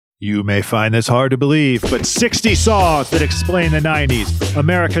You may find this hard to believe, but 60 Songs That Explain the 90s,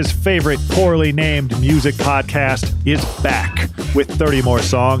 America's favorite poorly named music podcast, is back with 30 more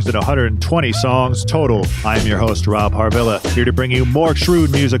songs and 120 songs total. I'm your host, Rob Harvilla, here to bring you more shrewd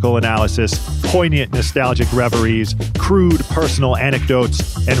musical analysis, poignant nostalgic reveries, crude personal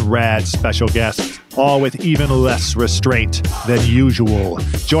anecdotes, and rad special guests, all with even less restraint than usual.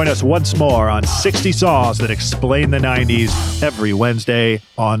 Join us once more on 60 Songs That Explain the 90s every Wednesday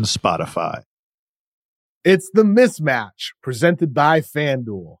on Spotify. It's The Mismatch, presented by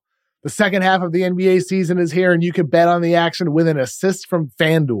FanDuel. The second half of the NBA season is here, and you can bet on the action with an assist from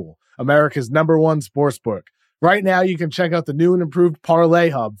FanDuel, America's #1 sportsbook. Right now, you can check out the new and improved Parlay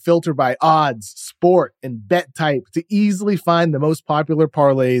Hub, filtered by odds, sport, and bet type to easily find the most popular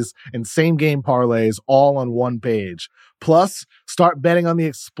parlays and same-game parlays all on one page. Plus, start betting on the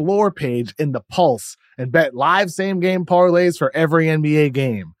Explore page in the Pulse and bet live same-game parlays for every NBA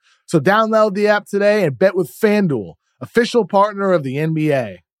game. So download the app today and bet with FanDuel, official partner of the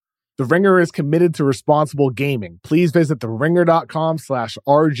NBA. The Ringer is committed to responsible gaming. Please visit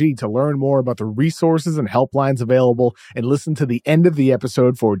theringer.com/RG to learn more about the resources and helplines available and listen to the end of the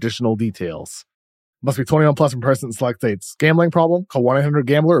episode for additional details. Must be 21 plus in person in select states. Gambling problem? Call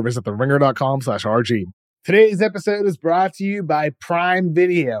 1-800-GAMBLER or visit theringer.com/RG. Today's episode is brought to you by Prime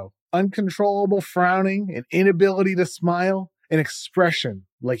Video. Uncontrollable frowning, an inability to smile, an expression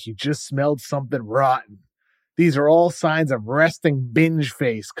like you just smelled something rotten. These are all signs of resting binge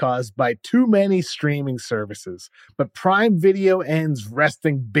face caused by too many streaming services. But Prime Video ends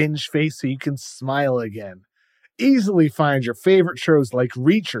resting binge face so you can smile again. Easily find your favorite shows like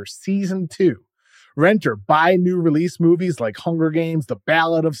Reacher Season 2. Rent or buy new release movies like Hunger Games, The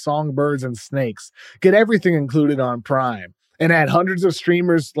Ballad of Songbirds and Snakes. Get everything included on Prime. And add hundreds of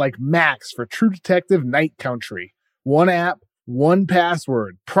streamers like Max for True Detective Night Country. One app, one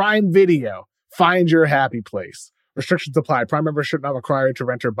password. Prime Video. Find your happy place. Restrictions apply. Prime membership not required to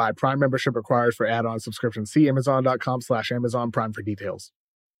rent or buy. Prime membership required for add-on subscription. See Amazon.com/Amazon Prime for details.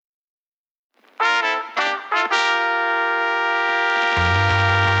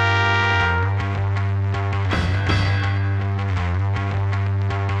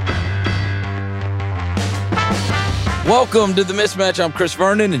 Welcome to The Mismatch. I'm Chris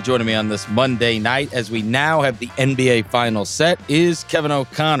Vernon, and joining me on this Monday night as we now have the NBA Finals set is Kevin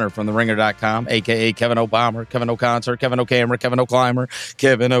O'Connor from TheRinger.com, a.k.a. Kevin O'Bomber, Kevin O'Concert, Kevin O'Camera, Kevin O'Climber,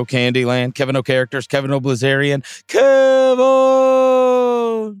 Kevin O'Candyland, Kevin O'Characters, Kevin O'Blazarian, Kevin!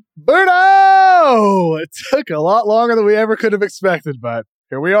 Birdo! It took a lot longer than we ever could have expected, but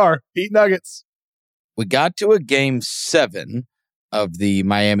here we are. Heat Nuggets. We got to a Game 7 of the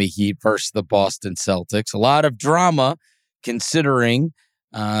Miami Heat versus the Boston Celtics. A lot of drama considering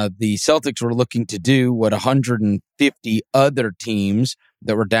the Celtics were looking to do what 150 other teams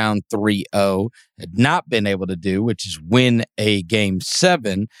that were down 3-0 had not been able to do, which is win a Game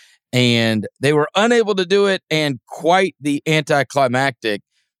 7. And they were unable to do it, and quite the anticlimactic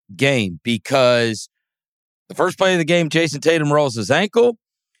game, because the first play of the game, Jason Tatum rolls his ankle.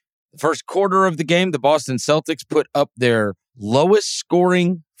 The first quarter of the game, the Boston Celtics put up their lowest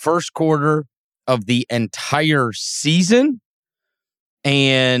scoring first quarter of the entire season.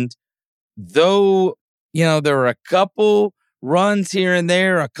 And though, there were a couple runs here and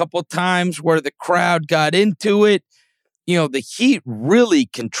there, a couple times where the crowd got into it, the Heat really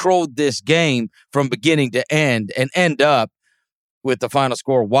controlled this game from beginning to end and end up with the final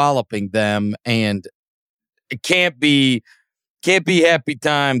score walloping them. And it can't be happy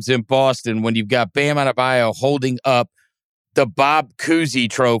times in Boston when you've got Bam Adebayo holding up the Bob Cousy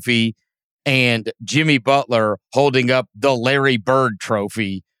trophy and Jimmy Butler holding up the Larry Bird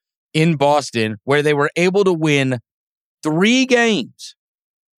trophy in Boston, where they were able to win 3 games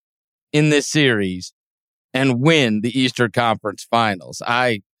in this series and win the Eastern Conference Finals.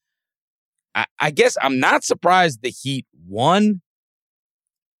 I guess I'm not surprised the Heat won.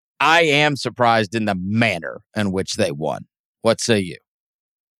 I am surprised in the manner in which they won. What say you?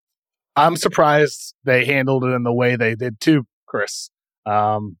 I'm surprised they handled it in the way they did too, Chris.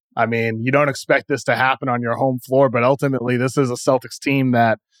 You don't expect this to happen on your home floor, but ultimately this is a Celtics team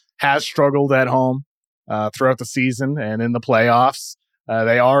that has struggled at home throughout the season and in the playoffs.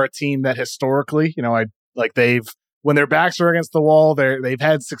 They are a team that historically, when their backs are against the wall, they've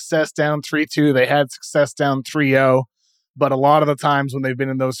had success down 3-2. They had success down 3-0. But a lot of the times when they've been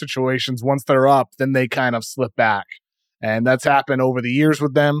in those situations, once they're up, then they kind of slip back. And that's happened over the years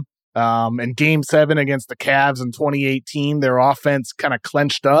with them. In Game 7 against the Cavs in 2018, their offense kind of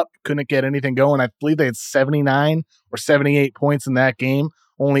clenched up, couldn't get anything going. I believe they had 79 or 78 points in that game,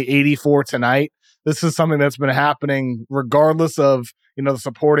 only 84 tonight. This is something that's been happening regardless of, the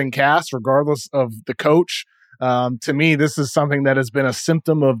supporting cast, regardless of the coach. To me, this is something that has been a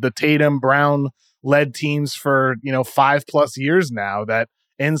symptom of the Tatum Brown led teams for, 5+ years now, that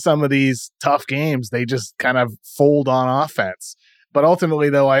in some of these tough games, they just kind of fold on offense. But ultimately,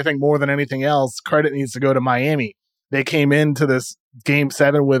 though, I think more than anything else, credit needs to go to Miami. They came into this game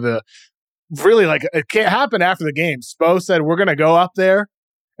 7 with a really, it can't happen after the game. Spo said, we're going to go up there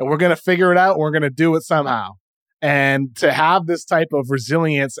and we're going to figure it out. We're going to do it somehow. And to have this type of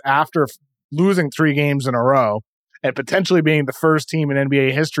resilience after losing 3 games in a row and potentially being the first team in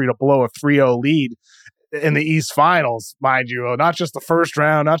NBA history to blow a 3-0 lead in the East Finals, mind you, not just the first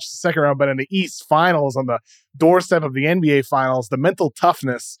round, not just the second round, but in the East Finals on the doorstep of the NBA Finals, the mental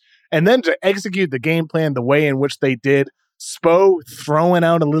toughness, and then to execute the game plan the way in which they did. Spo throwing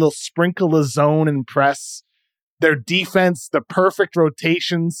out a little sprinkle of zone and press, their defense, the perfect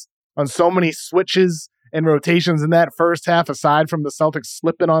rotations on so many switches and rotations in that first half, aside from the Celtics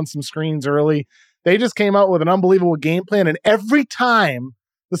slipping on some screens early. They just came out with an unbelievable game plan, and every time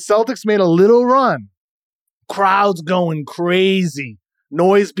the Celtics made a little run, crowds going crazy,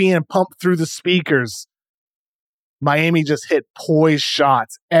 noise being pumped through the speakers, Miami just hit poised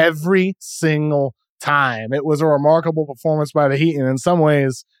shots every single time. It was a remarkable performance by the Heat, and in some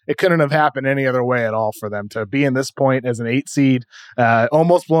ways, it couldn't have happened any other way at all for them to be in this point as an 8 seed,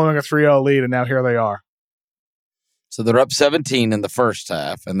 almost blowing a 3-0 lead, and now here they are. So they're up 17 in the first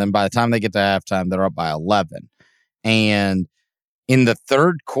half, and then by the time they get to halftime, they're up by 11. And in the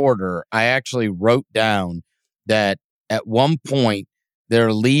third quarter, I actually wrote down that at one point,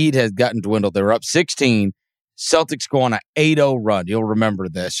 their lead had gotten dwindled. They were up 16. Celtics go on an 8-0 run. You'll remember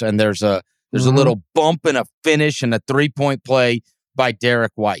this. And there's a little bump and a finish and a 3-point play by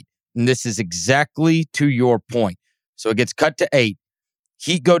Derek White. And this is exactly to your point. So it gets cut to 8.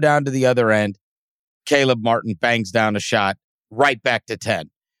 Heat go down to the other end. Caleb Martin bangs down a shot, right back to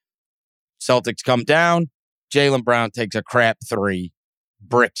 10. Celtics come down. Jaylen Brown takes a crap 3,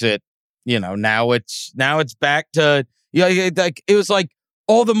 bricks it. Now it's back to, it was like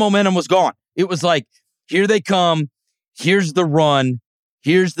all the momentum was gone. It was like, here they come. Here's the run.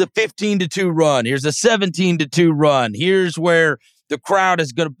 Here's the 15-2 run. Here's a 17-2 run. Here's where the crowd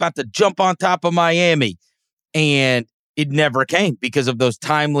is about to jump on top of Miami. And it never came because of those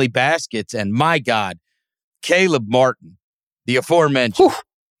timely baskets. And my God, Caleb Martin, the aforementioned,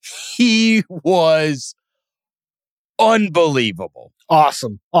 he was unbelievable.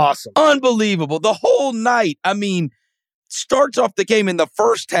 Awesome. Unbelievable. The whole night. I mean, starts off the game in the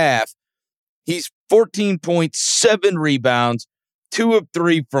first half. He's 14 points, 7 rebounds, 2 of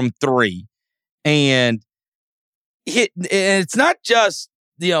 3 from 3. And it's not just,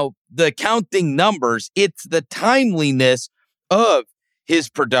 the counting numbers. It's the timeliness of his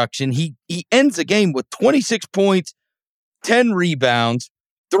production. He ends the game with 26 points, 10 rebounds,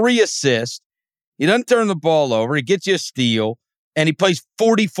 3 assists. He doesn't turn the ball over. He gets you a steal, and he plays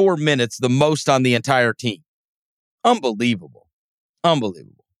 44 minutes, the most on the entire team. Unbelievable.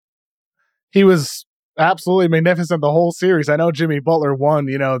 He was absolutely magnificent the whole series. I know Jimmy Butler won,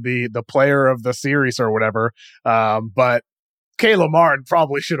 the player of the series or whatever, but Caleb Martin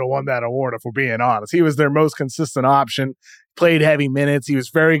probably should have won that award if we're being honest. He was their most consistent option, played heavy minutes. He was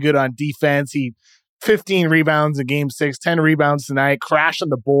very good on defense. He 15 rebounds in game 6, 10 rebounds tonight, crashed on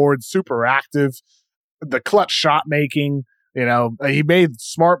the board, super active, the clutch shot making. He made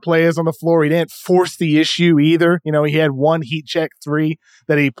smart plays on the floor. He didn't force the issue either. He had one heat check 3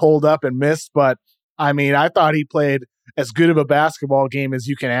 that he pulled up and missed. But, I thought he played as good of a basketball game as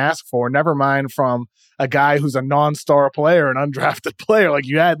you can ask for, never mind from a guy who's a non-star player, an undrafted player. Like,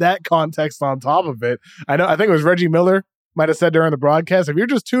 you had that context on top of it. I think it was Reggie Miller might have said during the broadcast, if you're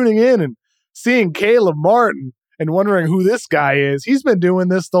just tuning in and seeing Caleb Martin and wondering who this guy is, he's been doing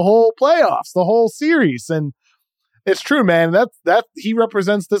this the whole playoffs, the whole series. And it's true, man. That he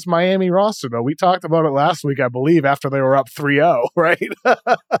represents this Miami roster, though. We talked about it last week, I believe, after they were up 3-0, right?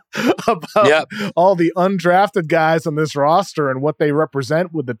 About all the undrafted guys on this roster and what they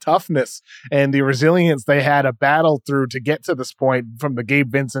represent with the toughness and the resilience they had to battle through to get to this point, from the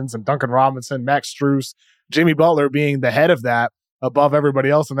Gabe Vincents and Duncan Robinson, Max Strus, Jimmy Butler being the head of that above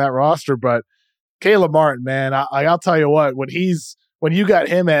everybody else in that roster. But Caleb Martin, man, I'll tell you what, when you got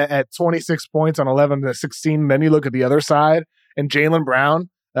him at 26 points on 11 to 16, then you look at the other side and Jaylen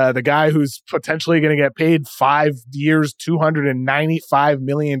Brown, the guy who's potentially going to get paid 5 years, $295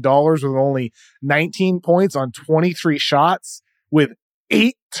 million with only 19 points on 23 shots with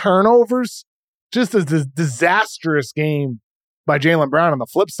 8 turnovers. Just a disastrous game by Jaylen Brown on the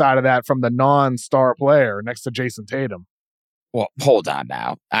flip side of that from the non-star player next to Jason Tatum. Well, hold on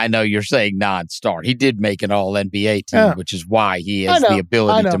now. I know you're saying non-star. He did make an all-NBA team, which is why he has the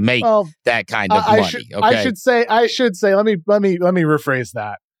ability to make that kind of money. I should say, let me rephrase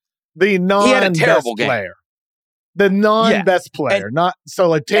that. The non-best player. The non-best player.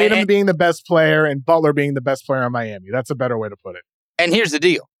 Tatum being the best player and Butler being the best player on Miami. That's a better way to put it. And here's the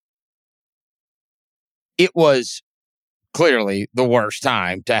deal. It was clearly the worst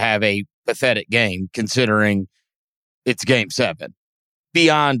time to have a pathetic game, considering it's game 7.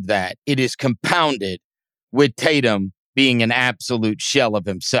 Beyond that, it is compounded with Tatum being an absolute shell of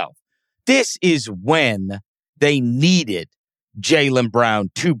himself. This is when they needed Jaylen Brown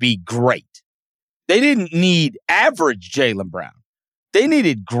to be great. They didn't need average Jaylen Brown. They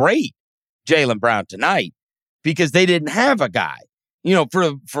needed great Jaylen Brown tonight because they didn't have a guy. You know,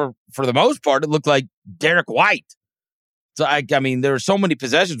 for the most part, it looked like Derek White. So, I mean, there were so many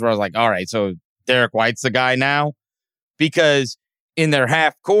possessions where I was like, all right, so Derek White's the guy now? Because in their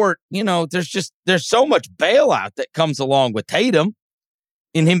half court, you know, there's so much bailout that comes along with Tatum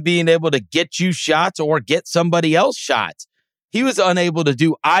in him being able to get you shots or get somebody else shots. He was unable to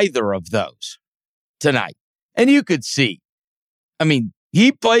do either of those tonight. And you could see, I mean,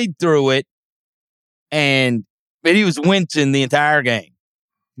 he played through it but he was wincing the entire game.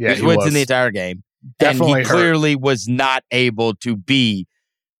 Yeah, he was wincing the entire game. Definitely and he clearly was not able to be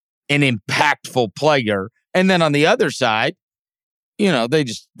an impactful player. And then on the other side, you know,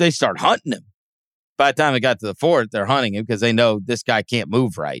 they start hunting him. By the time it got to the fourth, they're hunting him because they know this guy can't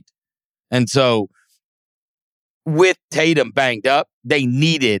move right. And so with Tatum banged up, they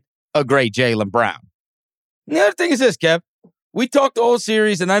needed a great Jaylen Brown. And the other thing is this, Kev. We talked the whole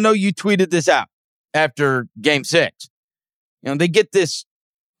series, and I know you tweeted this out after game 6. You know, they get this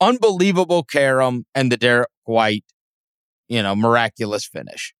unbelievable carom and the Derek White, you know, miraculous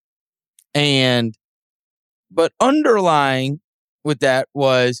finish. But underlying with that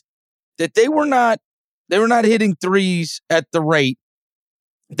was that they were not hitting threes at the rate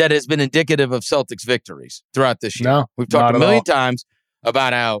that has been indicative of Celtics victories throughout this year. No, we've talked a million times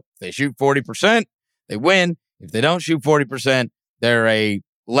about how if they shoot 40%, they win. If they don't shoot 40%, they're a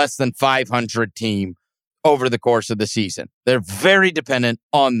less than 500 team over the course of the season. They're very dependent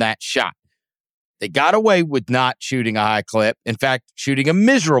on that shot. They got away with not shooting a high clip. In fact, shooting a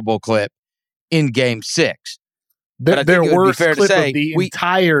miserable clip in game 6. Their worst clip of the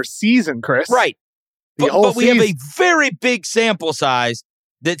entire season, Chris. Right. But we have a very big sample size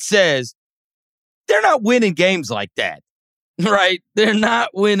that says they're not winning games like that. Right? They're not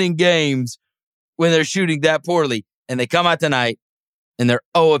winning games when they're shooting that poorly. And they come out tonight and they're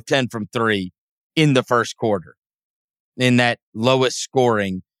 0 of 10 from 3 in the first quarter, in that lowest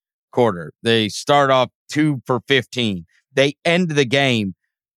scoring quarter. They start off 2 for 15. They end the game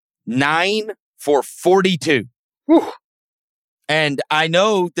 9 for 42. Whew. And I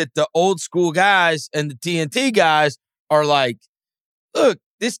know that the old school guys and the TNT guys are like, look,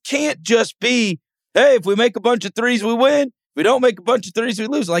 this can't just be, hey, if we make a bunch of threes, we win. If we don't make a bunch of threes, we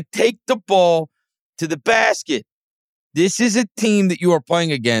lose. Like, take the ball to the basket. This is a team that you are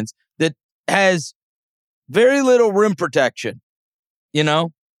playing against that has very little rim protection, you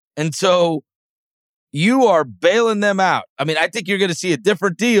know? And so you are bailing them out. I mean, I think you're going to see a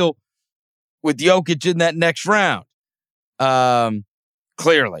different deal with Jokic in that next round.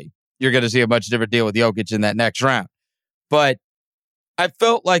 Clearly, you're going to see a much different deal with Jokic in that next round. But I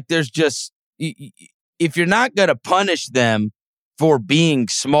felt like there's just, if you're not going to punish them for being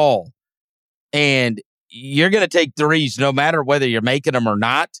small and you're going to take threes no matter whether you're making them or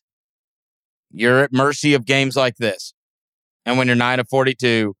not, you're at mercy of games like this. And when you're 9 of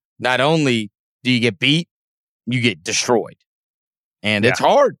 42, not only do you get beat, you get destroyed. And it's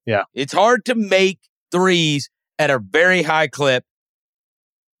hard. Yeah. It's hard to make threes at a very high clip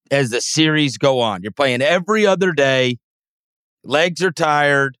as the series go on. You're playing every other day. Legs are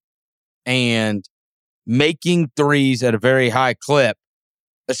tired. And making threes at a very high clip,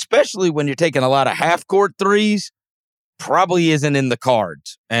 especially when you're taking a lot of half-court threes, probably isn't in the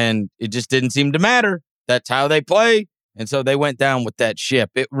cards. And it just didn't seem to matter. That's how they play. And so they went down with that ship.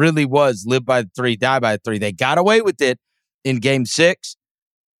 It really was live by the 3, die by the 3. They got away with it in game 6,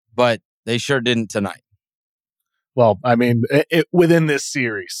 but they sure didn't tonight. Well, I mean, within this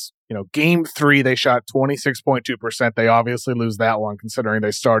series, you know, game 3, they shot 26.2%. They obviously lose that one considering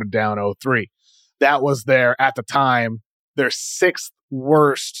they started down 0-3. That was at the time, their 6th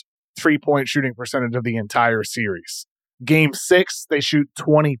worst 3-point shooting percentage of the entire series. Game 6, they shoot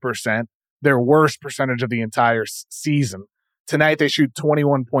 20%, their worst percentage of the entire season. Tonight, they shoot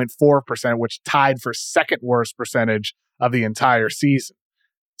 21.4%, which tied for second worst percentage of the entire season.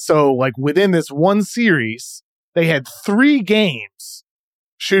 So, like, within this one series, they had 3 games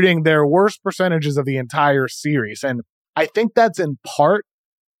shooting their worst percentages of the entire series. And I think that's in part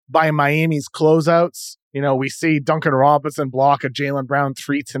by Miami's closeouts. You know, we see Duncan Robinson block a Jaylen Brown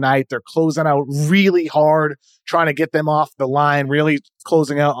 3 tonight. They're closing out really hard, trying to get them off the line, really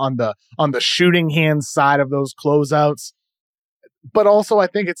closing out on the shooting hand side of those closeouts. But also, I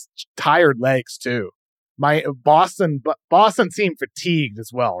think it's tired legs too. Boston seemed fatigued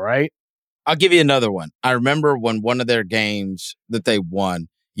as well, right? I'll give you another one. I remember when one of their games that they won,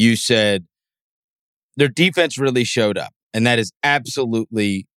 you said their defense really showed up, and that is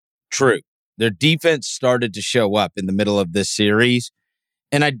absolutely true. Their defense started to show up in the middle of this series,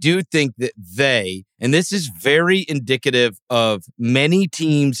 and I do think that and this is very indicative of many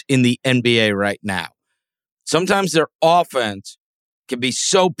teams in the NBA right now, sometimes their offense can be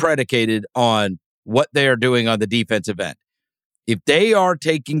so predicated on what they are doing on the defensive end. If they are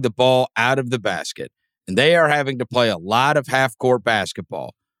taking the ball out of the basket and they are having to play a lot of half-court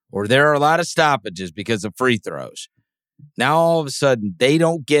basketball, or there are a lot of stoppages because of free throws, now all of a sudden they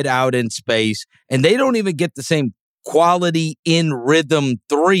don't get out in space and they don't even get the same quality in rhythm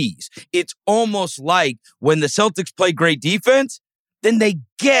threes. It's almost like when the Celtics play great defense, then they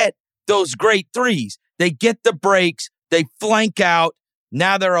get those great threes. They get the breaks, they flank out,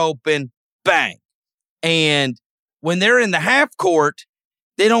 now they're open, bang. And when they're in the half court,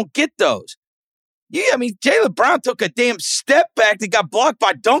 they don't get those. Yeah, I mean, Jaylen Brown took a damn step back that got blocked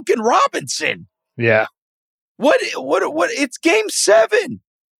by Duncan Robinson. Yeah. What? It's game 7.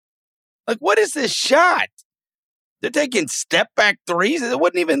 Like, what is this shot? They're taking step back threes. It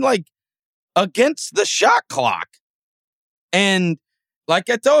wasn't even like against the shot clock. And like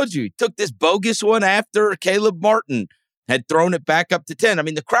I told you, he took this bogus one after Caleb Martin had thrown it back up to 10. I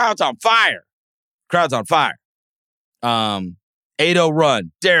mean, the crowd's on fire. 8-0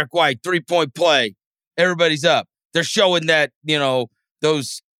 run, Derek White, 3-point play. Everybody's up. They're showing that, you know,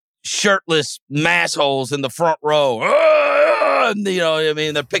 those shirtless massholes in the front row. And, you know, I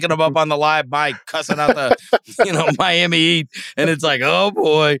mean, they're picking them up on the live mic, cussing out the, Miami Heat. And it's like, oh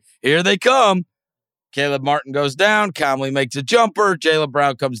boy, here they come. Caleb Martin goes down. Conley makes a jumper. Jaylen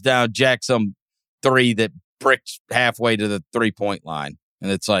Brown comes down, jacks some 3 that bricks halfway to the 3-point line. And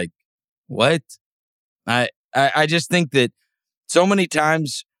it's like, what? I just think that so many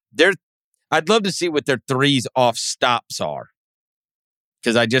times I'd love to see what their threes off stops are,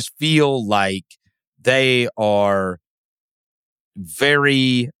 because I just feel like they are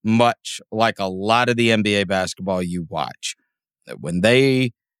very much like a lot of the NBA basketball you watch. That when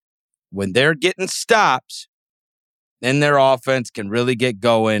they're getting stops, then their offense can really get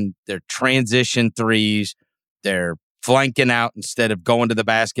going. Their transition threes, they're flanking out instead of going to the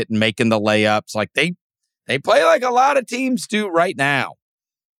basket and making the layups. Like they play like a lot of teams do right now.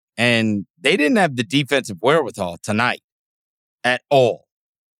 And they didn't have the defensive wherewithal tonight at all.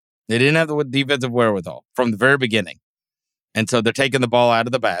 They didn't have the defensive wherewithal from the very beginning. And so they're taking the ball out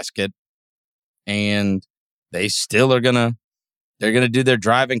of the basket, and they still they're going to do their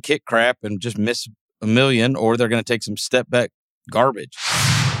drive and kick crap and just miss a million, or they're going to take some step back garbage.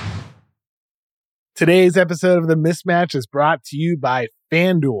 Today's episode of The Mismatch is brought to you by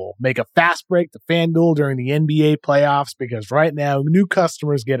FanDuel. Make a fast break to FanDuel during the NBA playoffs, because right now new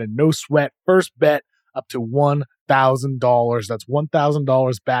customers get a no-sweat first bet up to $1,000. That's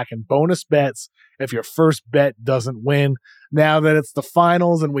 $1,000 back in bonus bets if your first bet doesn't win. Now that it's the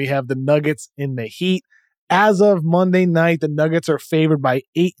finals and we have the Nuggets in the Heat, as of Monday night, the Nuggets are favored by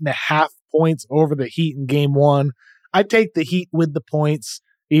 8.5 points over the Heat in Game 1. I'd take the Heat with the points,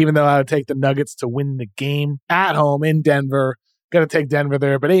 even though I would take the Nuggets to win the game at home in Denver. Got to take Denver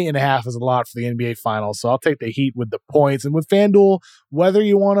there, but 8.5 is a lot for the NBA Finals, so I'll take the Heat with the points. And with FanDuel, whether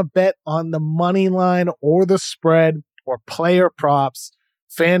you want to bet on the money line or the spread or player props,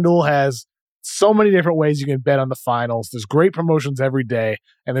 FanDuel has so many different ways you can bet on the finals. There's great promotions every day,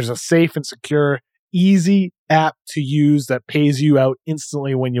 and there's a safe and secure, easy app to use that pays you out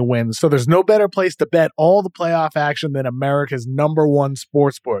instantly when you win. So there's no better place to bet all the playoff action than America's #1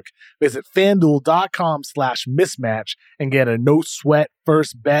 sportsbook. Visit FanDuel.com/mismatch and get a no-sweat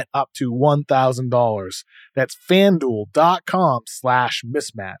first bet up to $1,000. That's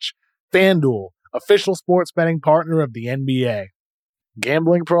FanDuel.com/mismatch. FanDuel, official sports betting partner of the NBA.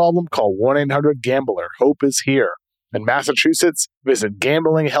 Gambling problem? Call 1-800-GAMBLER. Hope is here. In Massachusetts, visit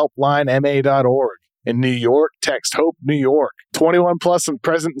gamblinghelplinema.org. In New York, text HOPE New York. 21 plus and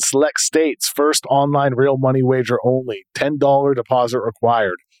present in select states. First online real money wager only. $10 deposit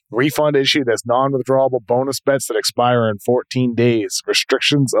required. Refund issued as non-withdrawable bonus bets that expire in 14 days.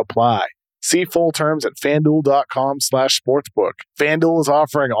 Restrictions apply. See full terms at FanDuel.com/sportsbook. FanDuel is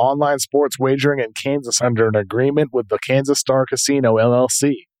offering online sports wagering in Kansas under an agreement with the Kansas Star Casino,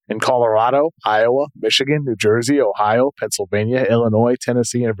 LLC. In Colorado, Iowa, Michigan, New Jersey, Ohio, Pennsylvania, Illinois,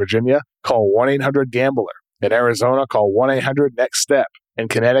 Tennessee, and Virginia, call 1-800-GAMBLER. In Arizona, call 1-800-NEXT-STEP. In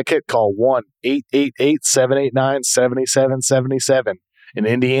Connecticut, call 1-888-789-7777. In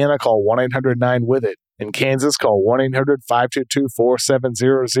Indiana, call 1-800-9-WITH-IT. In Kansas, call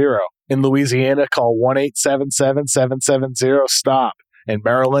 1-800-522-4700. In Louisiana, call 1-877-770-STOP. In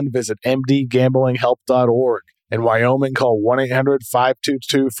Maryland, visit mdgamblinghelp.org. In Wyoming, call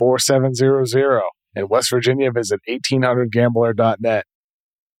 1-800-522-4700. In West Virginia, visit 1800gambler.net.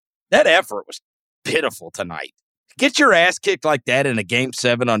 That effort was pitiful tonight. Get your ass kicked like that in a Game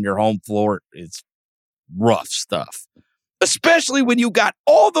 7 on your home floor, it's rough stuff. Especially when you got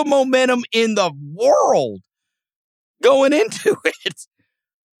all the momentum in the world going into it.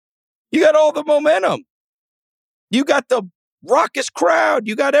 You got all the momentum. You got the raucous crowd.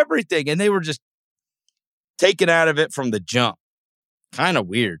 You got everything. And they were just taken out of it from the jump. Kind of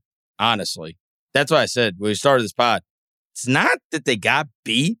weird, honestly. That's why I said when we started this pod, it's not that they got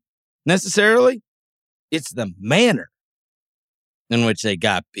beat necessarily. It's the manner in which they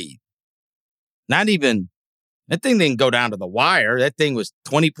got beat. Not even, that thing didn't go down to the wire. That thing was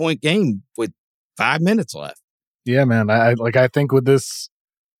 20-point game with 5 minutes left. Yeah, man. I think with this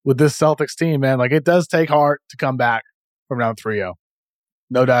Celtics team, man, like it does take heart to come back from down 3-0.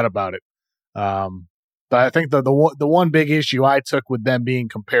 No doubt about it. But I think the one big issue I took with them being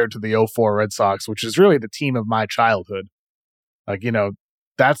compared to the 2004 Red Sox, which is really the team of my childhood. Like,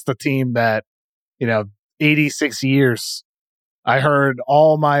 that's the team that, 86 years. I heard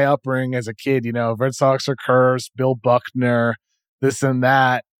all my upbringing as a kid, Red Sox are cursed, Bill Buckner, this and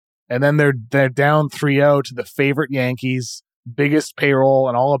that. And then they're down 3-0 to the favorite Yankees, biggest payroll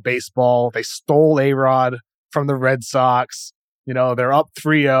in all of baseball. They stole A-Rod from the Red Sox. They're up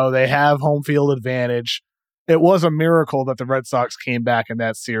 3-0. They have home field advantage. It was a miracle that the Red Sox came back in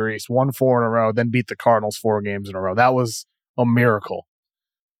that series, won 4 in a row, then beat the Cardinals 4 games in a row. That was a miracle.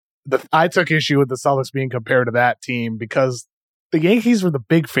 I took issue with the Celtics being compared to that team because the Yankees were the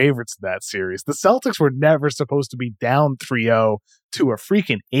big favorites in that series. The Celtics were never supposed to be down 3-0 to a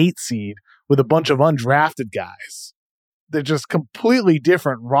freaking 8 seed with a bunch of undrafted guys. They're just completely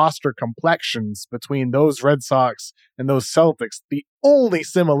different roster complexions between those Red Sox and those Celtics. The only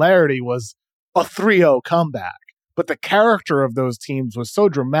similarity was a 3-0 comeback. But the character of those teams was so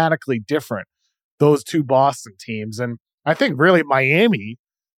dramatically different, those two Boston teams. And I think really Miami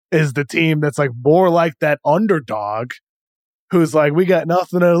is the team that's like more like that underdog who's like, we got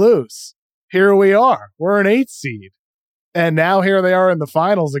nothing to lose. Here we are. We're an 8 seed. And now here they are in the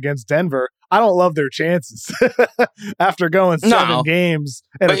finals against Denver. I don't love their chances after going 7 games.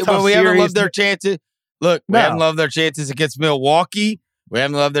 And we haven't loved their chances. Look, we haven't loved their chances against Milwaukee. We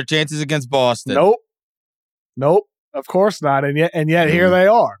haven't loved their chances against Boston. Nope. Of course not. And yet here they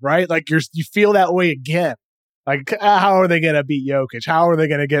are, right? Like you feel that way again. Like, how are they going to beat Jokic? How are they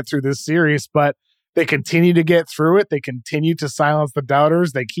going to get through this series? But they continue to get through it. They continue to silence the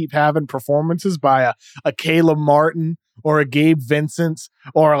doubters. They keep having performances by a Caleb Martin or a Gabe Vincent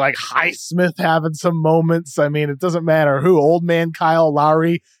or like Highsmith having some moments. I mean, it doesn't matter who. Old man Kyle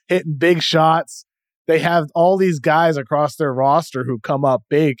Lowry hitting big shots. They have all these guys across their roster who come up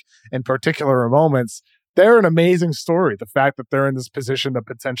big in particular moments. They're an amazing story. The fact that they're in this position to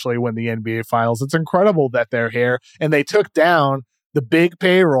potentially win the NBA Finals. It's incredible that they're here. And they took down the big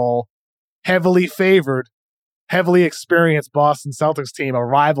payroll, heavily favored, heavily experienced Boston Celtics team, a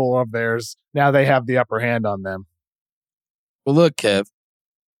rival of theirs. Now they have the upper hand on them. Well, look, Kev,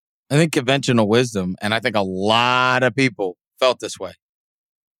 I think conventional wisdom, and I think a lot of people felt this way.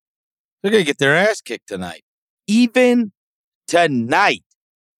 They're going to get their ass kicked tonight. Even tonight.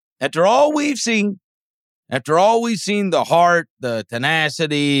 After all we've seen, the heart, the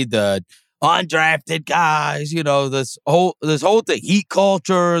tenacity, the undrafted guys, this whole thing, heat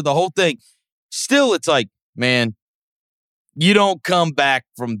culture, the whole thing. Still, it's like, man, you don't come back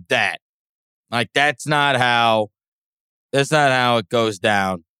from that. Like, that's not how it goes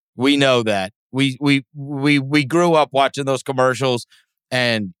down. We know that. We grew up watching those commercials,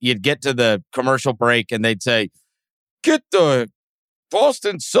 and you'd get to the commercial break, and they'd say, "Get the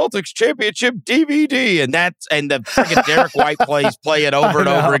Boston Celtics championship DVD," and the freaking Derek White play it over and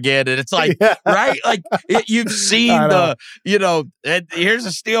over again, and it's like, right? Like you've seen here's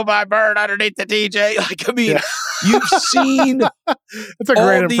a steal by Bird underneath the DJ. Like, I mean, you've seen it's a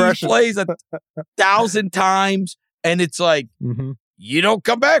great impression. These plays 1,000 times, and it's like you don't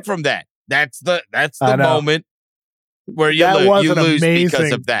come back from that. That's the moment where you lose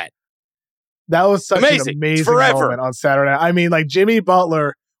because of that. That was such an amazing moment on Saturday. I mean, like, Jimmy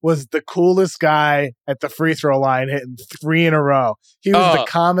Butler was the coolest guy at the free throw line, hitting 3 in a row. He was the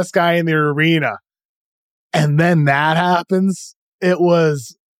calmest guy in the arena. And then that happens. It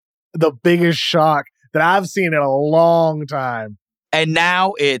was the biggest shock that I've seen in a long time. And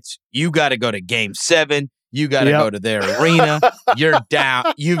now it's, you got to go to game 7. You got to go to their arena. You're down.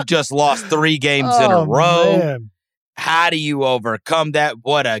 You've just lost 3 games in a row. Man. How do you overcome that?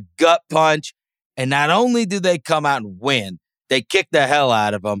 What a gut punch. And not only do they come out and win, they kick the hell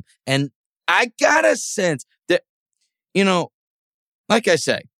out of them. And I got a sense that, like I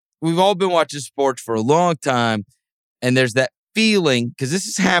say, we've all been watching sports for a long time. And there's that feeling, because this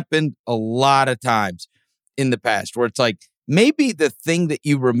has happened a lot of times in the past, where it's like, maybe the thing that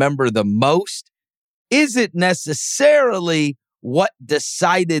you remember the most isn't necessarily what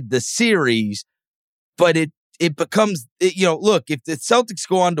decided the series, but it becomes, look, if the Celtics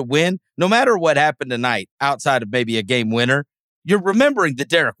go on to win, no matter what happened tonight, outside of maybe a game winner, you're remembering the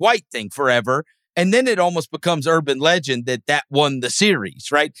Derek White thing forever. And then it almost becomes urban legend that won the series,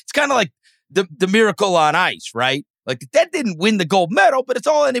 right? It's kind of like the miracle on ice, right? Like, that didn't win the gold medal, but it's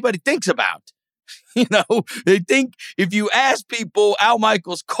all anybody thinks about. They think, if you ask people, Al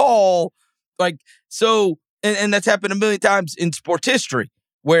Michaels' call, like, so, and that's happened a million times in sports history,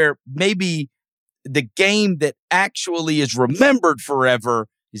 where maybe the game that actually is remembered forever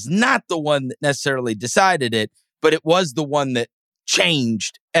is not the one that necessarily decided it, but it was the one that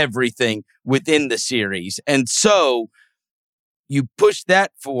changed everything within the series. And so you push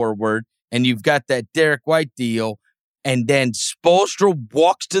that forward, and you've got that Derek White deal, and then Spoelstra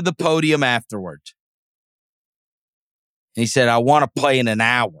walks to the podium afterwards. And he said, I want to play in an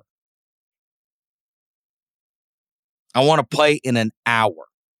hour. I want to play in an hour.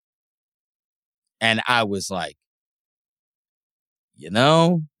 And I was like,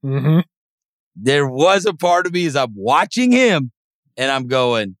 there was a part of me as I'm watching him, and I'm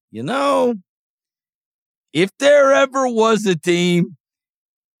going, if there ever was a team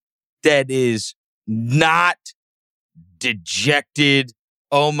that is not dejected,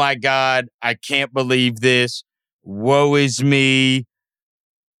 oh my God, I can't believe this, woe is me,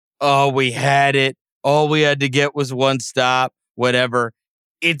 oh, we had it, all we had to get was one stop, whatever,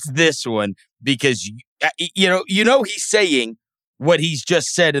 it's this one. Because, he's saying what he's just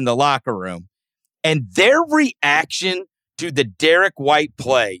said in the locker room. And their reaction to the Derek White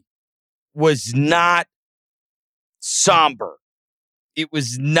play was not somber. It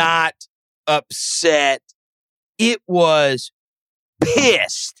was not upset. It was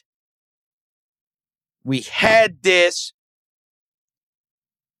pissed. We had this.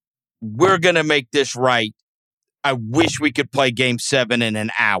 We're going to make this right. I wish we could play game 7 in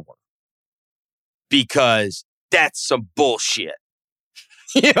an hour. Because that's some bullshit.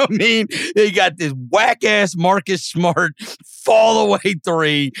 You know what I mean? They got this whack-ass Marcus Smart fall-away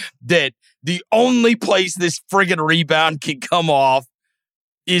 3 that the only place this friggin' rebound can come off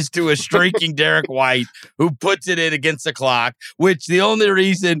is to a streaking Derek White, who puts it in against the clock, which the only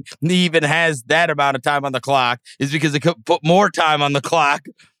reason he even has that amount of time on the clock is because they could put more time on the clock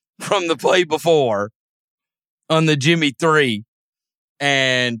from the play before on the Jimmy 3.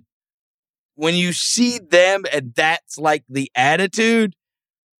 And when you see them and that's like the attitude,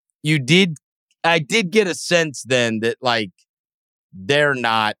 I did get a sense then that, like, they're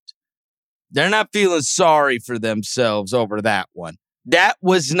not feeling sorry for themselves over that one. That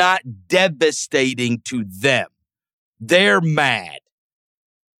was not devastating to them. They're mad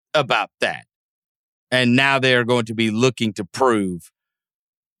about that. And now they are going to be looking to prove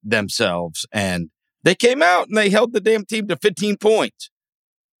themselves. And they came out and they held the damn team to 15 points.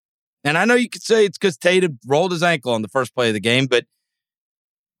 And I know you could say it's because Tatum rolled his ankle on the first play of the game, but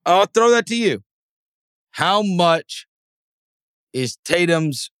I'll throw that to you. How much is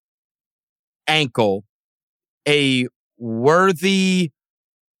Tatum's ankle a worthy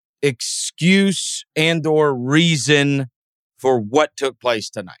excuse and or reason for what took place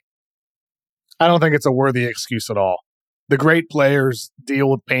tonight? I don't think it's a worthy excuse at all. The great players deal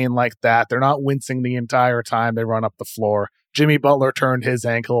with pain like that. They're not wincing the entire time they run up the floor. Jimmy Butler turned his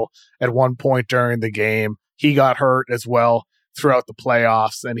ankle at one point during the game. He got hurt as well throughout the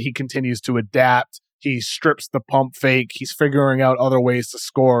playoffs, and he continues to adapt. He strips the pump fake. He's figuring out other ways to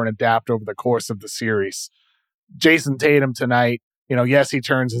score and adapt over the course of the series. Jason Tatum tonight, yes, he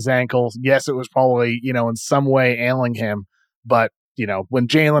turns his ankle. Yes, it was probably, in some way ailing him. But, when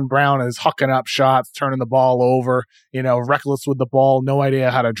Jaylen Brown is hucking up shots, turning the ball over, reckless with the ball, no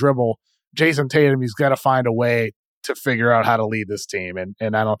idea how to dribble, Jason Tatum, he's got to find a way to figure out how to lead this team. And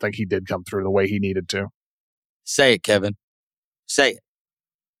I don't think he did come through the way he needed to. Say it, Kevin. Say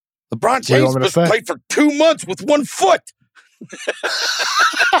it. LeBron James played for 2 months with 1 foot.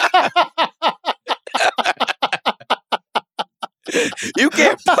 You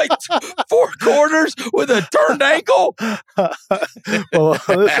can't play 4 quarters with a turned ankle. Well,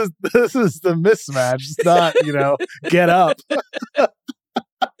 this is the mismatch. It's not, get up.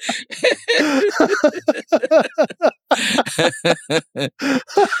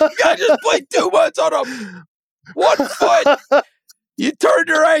 I just played 2 months on 1 foot. You turned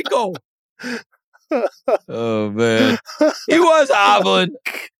your ankle. Oh, man. He was hobbling.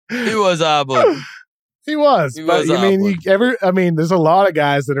 He was, but there's a lot of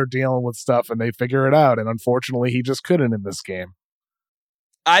guys that are dealing with stuff and they figure it out, and unfortunately, he just couldn't in this game.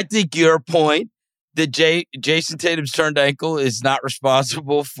 I think your point that Jason Tatum's turned ankle is not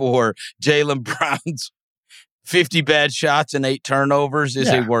responsible for Jaylen Brown's 50 bad shots and 8 turnovers is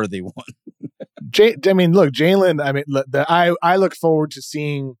a worthy one. Jaylen. I look forward to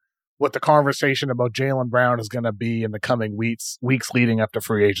seeing what the conversation about Jaylen Brown is going to be in the coming weeks leading up to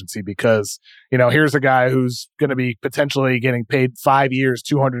free agency, because, here's a guy who's going to be potentially getting paid 5 years,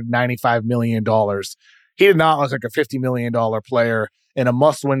 $295 million. He did not look like a $50 million player in a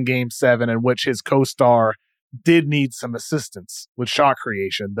must-win Game 7 in which his co-star did need some assistance with shot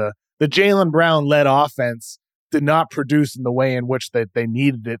creation. The Jaylen Brown-led offense did not produce in the way in which they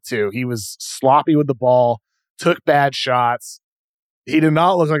needed it to. He was sloppy with the ball, took bad shots. He did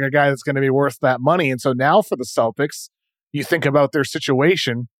not look like a guy that's going to be worth that money. And so now for the Celtics, you think about their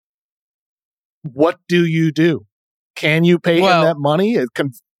situation. What do you do? Can you pay him that money?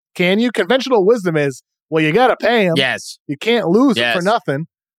 Can you? Conventional wisdom is, well, you got to pay him. Yes. You can't lose it for nothing,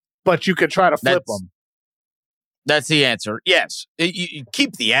 but you could try to flip him. That's the answer. Yes. You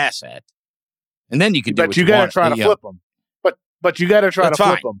keep the asset, and then you can do but you got to try to flip him. But you got to try to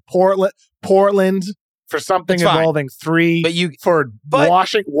flip him. Portland for something involving 3,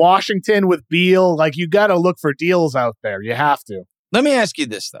 Washington with Beal. Like, you got to look for deals out there. You have to. Let me ask you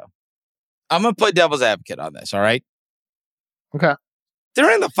this, though. I'm going to play devil's advocate on this, all right? Okay.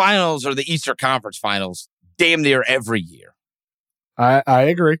 They're in the finals or the Eastern Conference finals damn near every year. I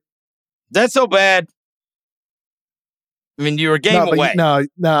agree. That's so bad. I mean, you're a game away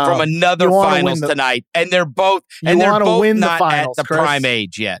from another finals tonight, and they're both not at the prime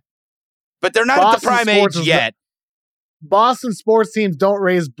age yet. But they're not at the prime age yet. Boston sports teams don't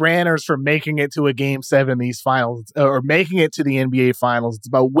raise banners for making it to a Game 7 in these finals or making it to the NBA finals. It's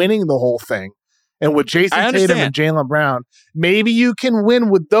about winning the whole thing. And with Jason Tatum and Jaylen Brown, maybe you can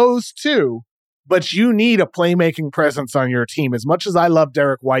win with those two, but you need a playmaking presence on your team. As much as I love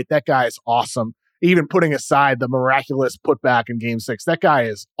Derek White, that guy is awesome. Even putting aside the miraculous putback in Game 6, that guy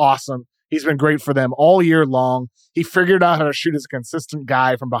is awesome. He's been great for them all year long. He figured out how to shoot as a consistent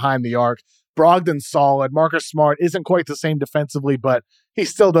guy from behind the arc. Brogdon's solid. Marcus Smart isn't quite the same defensively, but he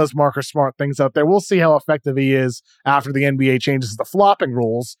still does Marcus Smart things out there. We'll see how effective he is after the NBA changes the flopping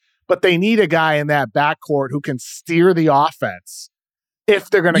rules, but they need a guy in that backcourt who can steer the offense if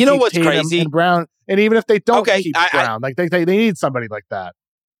they're going to keep Tatum crazy? And Brown. And even if they don't keep Brown, they need somebody like that.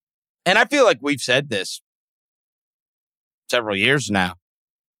 And I feel like we've said this several years now.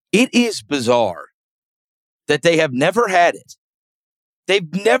 It is bizarre that they have never had it. They've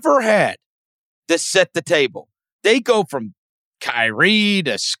never had to set the table. They go from Kyrie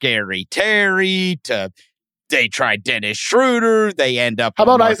to Scary Terry to they tried Dennis Schroeder. They end up. How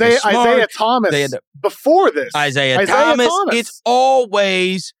about Isaiah Thomas before this? Isaiah Thomas. It's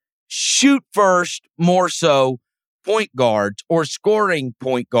always shoot first, more so point guards or scoring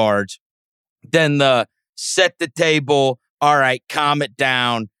point guards than the set the table. All right, calm it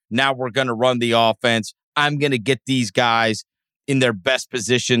down. Now we're going to run the offense. I'm going to get these guys in their best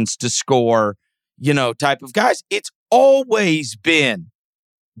positions to score, type of guys. It's always been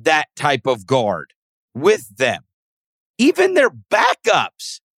that type of guard with them. Even their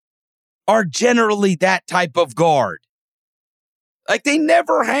backups are generally that type of guard. Like, they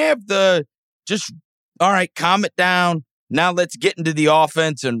never have the just, all right, calm it down. Now let's get into the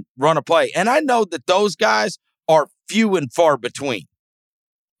offense and run a play. And I know that those guys are few and far between.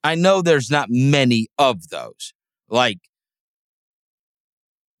 I know there's not many of those, like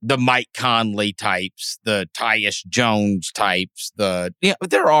the Mike Conley types, the Tyus Jones types. There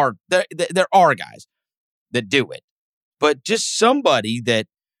are guys that do it, but just somebody that,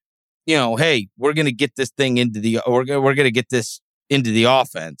 hey, we're gonna get this thing into we're gonna get this into the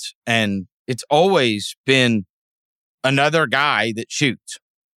offense, and it's always been another guy that shoots,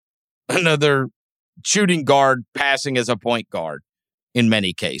 another shooting guard passing as a point guard. In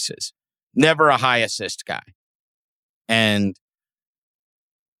many cases, never a high assist guy. And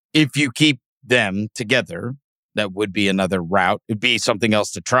if you keep them together, that would be another route. It'd be something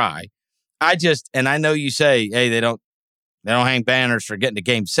else to try. And I know you say, hey, they don't hang banners for getting to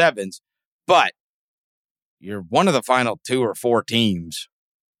game sevens, but you're one of the final 2 or 4 teams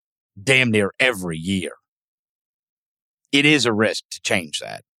damn near every year. It is a risk to change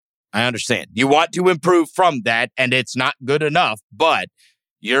that. I understand. You want to improve from that, and it's not good enough, but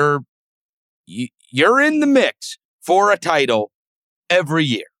you're in the mix for a title every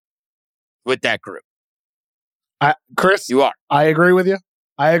year with that group. Chris, you are. I agree with you,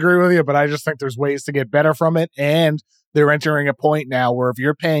 but I just think there's ways to get better from it, and they're entering a point now where if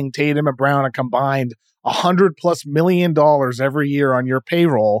you're paying Tatum and Brown a combined $100+ million every year on your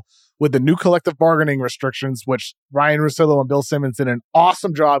payroll with the new collective bargaining restrictions, which Ryan Russillo and Bill Simmons did an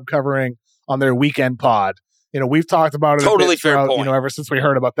awesome job covering on their weekend pod. We've talked about it totally fair point. Ever since we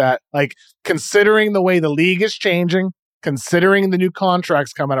heard about that. Like, considering the way the league is changing, considering the new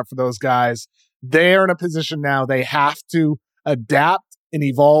contracts coming up for those guys, they're in a position now they have to adapt and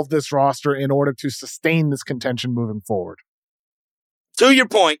evolve this roster in order to sustain this contention moving forward. To your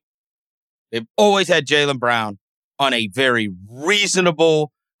point, they've always had Jaylen Brown on a very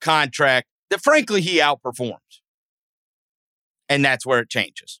reasonable contract that, frankly, he outperforms. And that's where it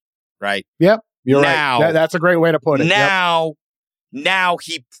changes, right? Yep, you're right. That's a great way to put it. Now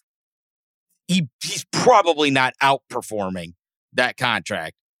he's probably not outperforming that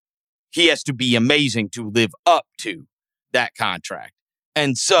contract. He has to be amazing to live up to that contract.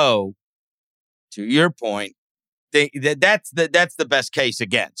 And so, to your point, that's the best case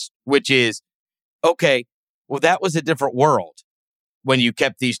against, which is, okay, well, that was a different world when you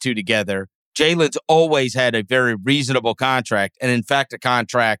kept these two together. Jaylen's always had a very reasonable contract, and in fact, a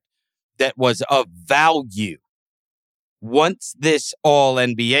contract that was of value. Once this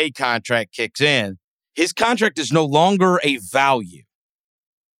all-NBA contract kicks in, his contract is no longer a value.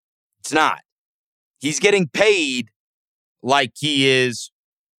 It's not. He's getting paid like he is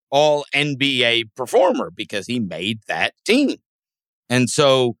all NBA performer because he made that team. And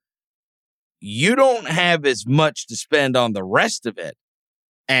so you don't have as much to spend on the rest of it.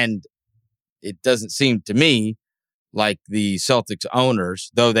 And it doesn't seem to me like the Celtics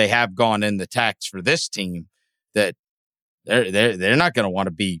owners, though they have gone in the tax for this team, that they're not going to want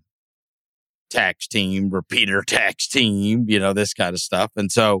to be tax team, repeater tax team, this kind of stuff.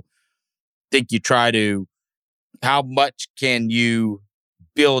 And so I think you try to, how much can you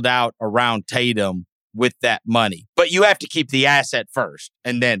build out around Tatum with that money? But you have to keep the asset first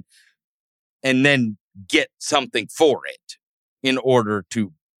and then get something for it in order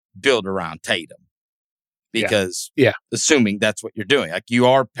to build around Tatum. Because assuming that's what you're doing, like you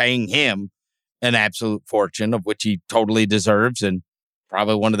are paying him an absolute fortune, of which he totally deserves, and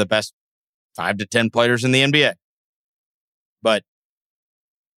probably one of the best 5 to 10 players in the NBA. But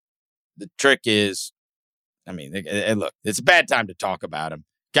the trick is, look, it's a bad time to talk about him.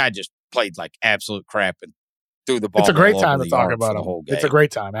 Guy just played like absolute crap and threw the ball. It's a great time to talk about him. It's a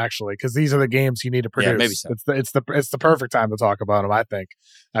great time, actually, because these are the games you need to produce. Yeah, maybe so. It's the perfect time to talk about him, I think.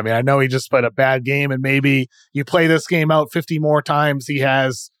 I know he just played a bad game, and maybe you play this game out 50 more times, he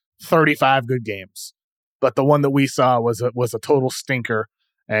has 35 good games. But the one that we saw was a total stinker,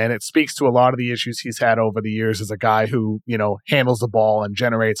 and it speaks to a lot of the issues he's had over the years as a guy who, handles the ball and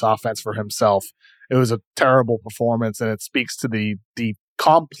generates offense for himself. It was a terrible performance, and it speaks to the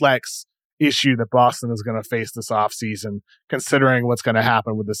complex issue that Boston is going to face this offseason, considering what's going to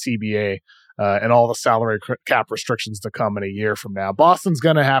happen with the CBA and all the salary cap restrictions to come in a year from now. Boston's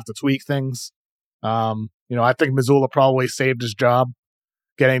going to have to tweak things. I think Mazzulla probably saved his job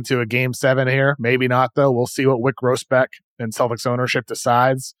getting to a game 7 here. Maybe not, though. We'll see what Wick Grossbeck and Celtics ownership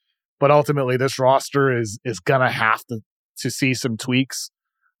decides. But ultimately, this roster is going to have to see some tweaks.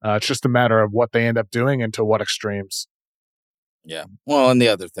 It's just a matter of what they end up doing and to what extremes. Yeah. Well, and the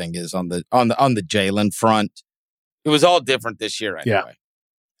other thing is on the Jaylen front, it was all different this year anyway. Yeah.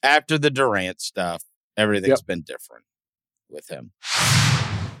 After the Durant stuff, everything's been different with him.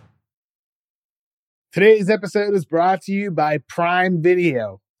 Today's episode is brought to you by Prime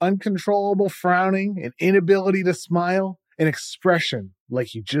Video. Uncontrollable frowning, an inability to smile, an expression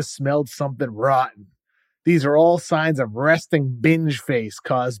like you just smelled something rotten. These are all signs of resting binge face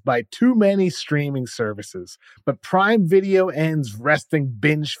caused by too many streaming services. But Prime Video ends resting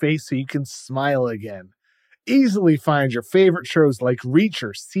binge face so you can smile again. Easily find your favorite shows like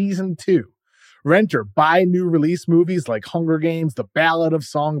Reacher Season 2. Rent or buy new release movies like Hunger Games, The Ballad of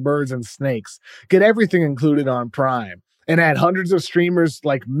Songbirds and Snakes. Get everything included on Prime. And add hundreds of streamers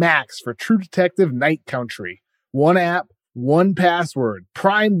like Max for True Detective Night Country. One app, one password.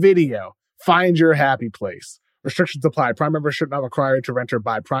 Prime Video. Find your happy place. Restrictions apply. Prime membership not required to rent or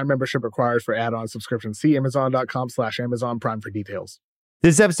buy. Prime membership required for add-on subscription. See Amazon.com/Amazon Prime for details.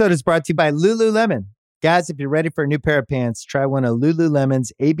 This episode is brought to you by Lululemon. Guys, if you're ready for a new pair of pants, try one of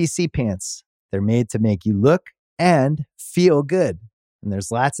Lululemon's ABC pants. They're made to make you look and feel good. And there's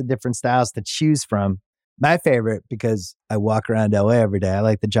lots of different styles to choose from. My favorite, because I walk around LA every day, I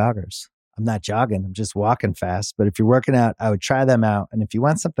like the joggers. I'm not jogging, I'm just walking fast. But if you're working out, I would try them out. And if you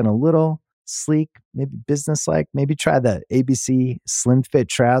want something a little sleek, maybe business-like, maybe try the ABC Slim Fit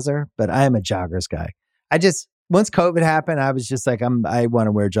trouser. But I am a joggers guy. Once COVID happened, I was just like, I want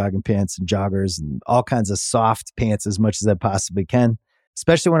to wear jogging pants and joggers and all kinds of soft pants as much as I possibly can,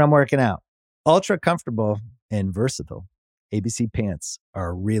 especially when I'm working out. Ultra comfortable and versatile. ABC pants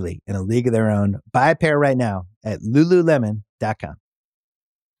are really in a league of their own. Buy a pair right now at Lululemon.com.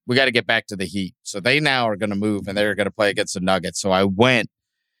 We got to get back to the Heat. So they now are going to move and they're going to play against the Nuggets. So I went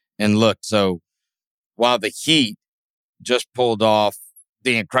and looked. So while the Heat just pulled off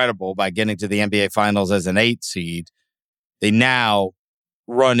the incredible by getting to the NBA Finals as an 8 seed, they now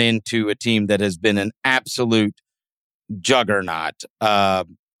run into a team that has been an absolute juggernaut. The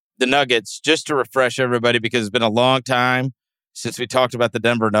Nuggets, just to refresh everybody, because it's been a long time since we talked about the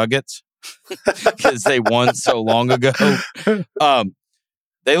Denver Nuggets because they won so long ago.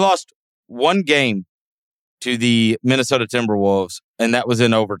 They lost one game to the Minnesota Timberwolves, and that was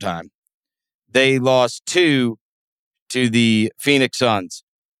in overtime. They lost 2 to the Phoenix Suns,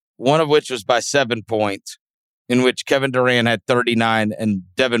 one of which was by 7 points, in which Kevin Durant had 39 and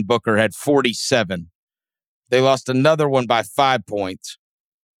Devin Booker had 47. They lost another one by 5 points.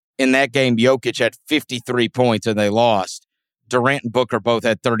 In that game, Jokic had 53 points and they lost. Durant and Booker both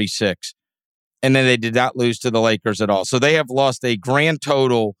had 36. And then they did not lose to the Lakers at all. So they have lost a grand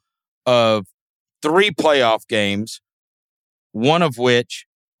total of 3 playoff games, one of which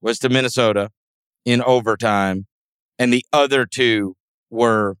was to Minnesota in overtime. And the other 2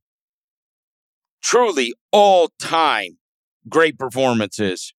 were truly all-time great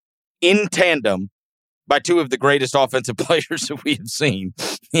performances in tandem by 2 of the greatest offensive players that we have seen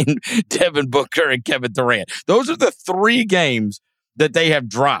in Devin Booker and Kevin Durant. Those are the 3 games that they have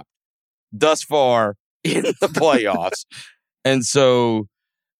dropped thus far in the playoffs. And so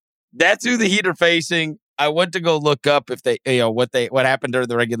that's who the Heat are facing. I went to go look up if they, what happened during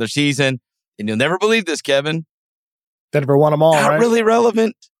the regular season. And you'll never believe this, Kevin. Denver won them all, Not right? really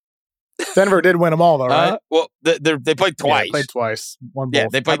relevant. Denver did win them all, though, right? Well, they played twice. Yeah, they played twice. Won both. Yeah,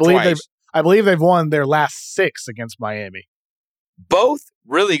 they played twice. I believe they've won their last 6 against Miami. Both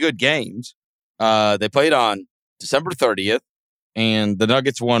really good games. They played on December 30th, and the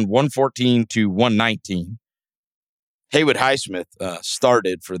Nuggets won 114-119. Haywood Highsmith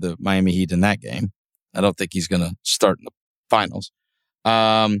started for the Miami Heat in that game. I don't think he's going to start in the finals.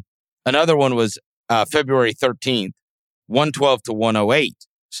 Another one was February 13th, 112-108.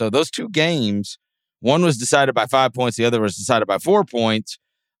 So those 2 games, one was decided by 5 points, the other was decided by 4 points.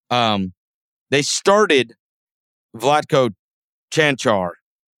 They started Vlatko Cancar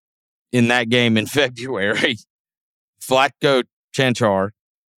in that game in February. Vlatko Cancar.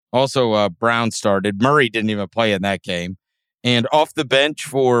 Also, Brown started. Murray didn't even play in that game. And off the bench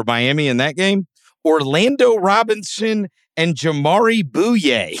for Miami in that game, Orlando Robinson and Jamari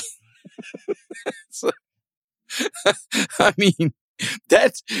Bouye. So, I mean,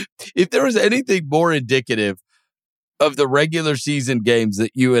 that's, if there was anything more indicative of the regular season games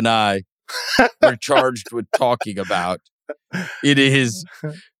that you and I were charged with talking about, it is,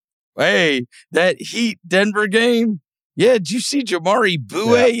 hey, that Heat Denver game. Yeah, did you see Jamari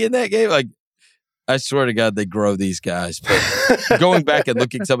Bouye in that game? Like, I swear to God, they grow these guys. But going back and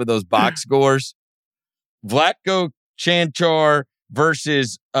looking some of those box scores, Vlatko Cancar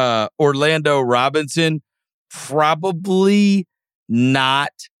versus Orlando Robinson, probably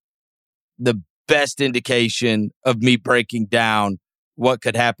not the best indication of me breaking down what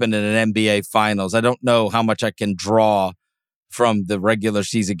could happen in an NBA Finals. I don't know how much I can draw from the regular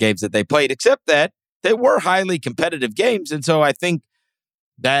season games that they played, except that they were highly competitive games. And so I think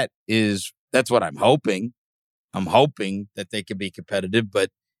that's what I'm hoping. I'm hoping that they can be competitive. But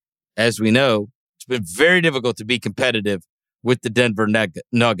as we know, it's been very difficult to be competitive with the Denver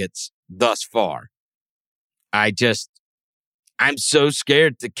Nuggets thus far. I'm so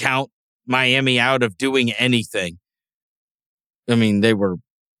scared to count Miami out of doing anything. I mean, they were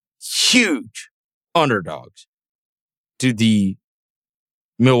huge underdogs to the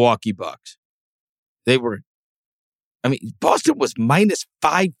Milwaukee Bucks. Boston was minus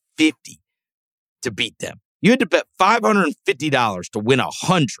 550 to beat them. You had to bet $550 to win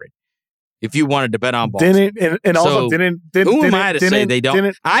 100. if you wanted to bet on Boston. Who am I to say they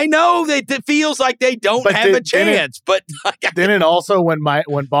don't? I know that it feels like they don't have a chance, but didn't also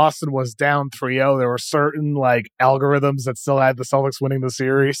when Boston was down 3-0, there were certain like algorithms that still had the Celtics winning the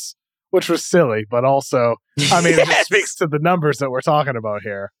series, which was silly, but also, I mean, It just speaks to the numbers that we're talking about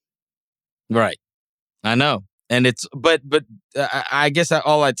here. Right. I know. And it's, but I guess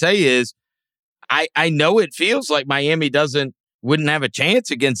all I'd say is, I know it feels like Miami wouldn't have a chance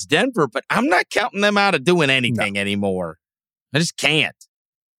against Denver, but I'm not counting them out of doing anything anymore. I just can't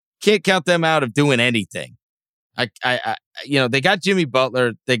count them out of doing anything. I they got Jimmy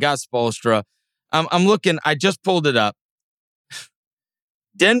Butler, they got Spoelstra. I'm looking, I just pulled it up.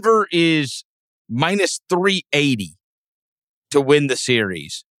 Denver is minus 380 to win the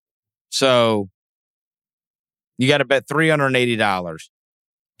series. So you got to bet $380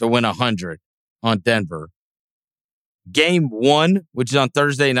 to win 100 on Denver. Game 1, which is on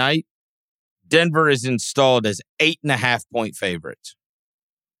Thursday night, Denver is installed as 8.5-point favorites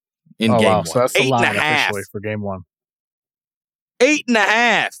in game 1. So that's the line 8.5 officially for game 1.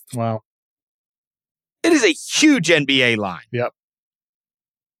 8.5. Wow. It is a huge NBA line. Yep.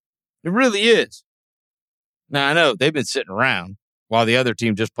 It really is. Now, I know they've been sitting around while the other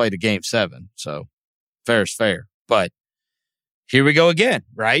team just played a game 7, so fair is fair. But here we go again,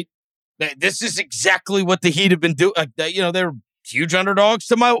 right? This is exactly what the Heat have been doing. They're huge underdogs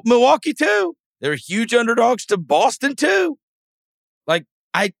to Milwaukee, too. They're huge underdogs to Boston, too. Like,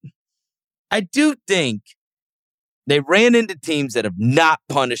 I do think they ran into teams that have not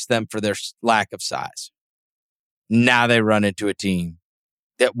punished them for their lack of size. Now they run into a team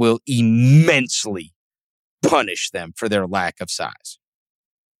that will immensely punish them for their lack of size.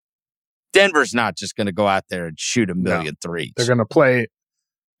 Denver's not just going to go out there and shoot a million threes. They're going to play.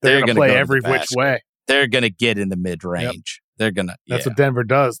 They're going to play every which way. They're going to get in the mid range. Yep. They're going to. That's what Denver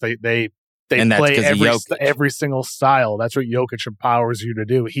does. They play every single style. That's what Jokic empowers you to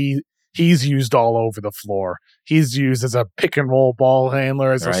do. He's used all over the floor. He's used as a pick and roll ball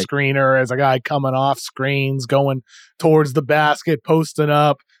handler, as a screener, as a guy coming off screens, going towards the basket, posting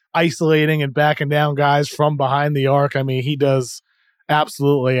up, isolating and backing down guys from behind the arc. I mean, he does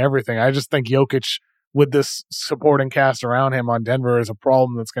absolutely everything. I just think Jokic, with this supporting cast around him on Denver, is a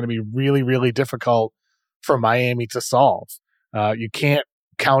problem that's going to be really, really difficult for Miami to solve. You can't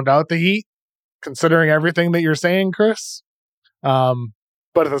count out the Heat, considering everything that you're saying, Chris.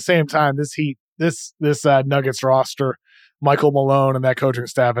 But at the same time, this Nuggets roster, Michael Malone and that coaching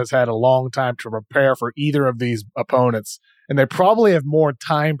staff has had a long time to prepare for either of these opponents. And they probably have more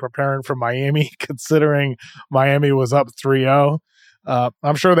time preparing for Miami, considering Miami was up 3-0.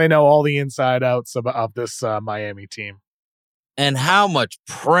 I'm sure they know all the inside outs of this Miami team. And how much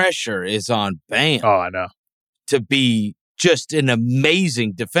pressure is on Bam? Oh, I know. To be just an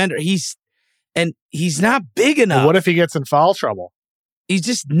amazing defender. He's not big enough. Well, what if he gets in foul trouble? He's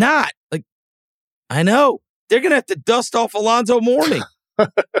just not. Like, I know. They're going to have to dust off Alonzo Mourning.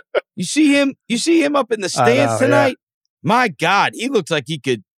 You see him up in the stands tonight? Yeah. My God, he looks like he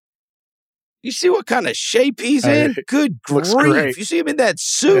could. You see what kind of shape he's in? Good grief. Great. You see him in that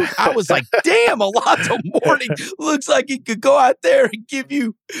suit? I was like, damn, Alonzo Mourning looks like he could go out there and give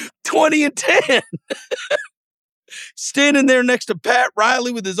you 20 and 10. Standing there next to Pat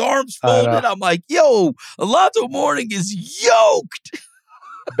Riley with his arms folded. I'm like, yo, Alonzo Mourning is yoked.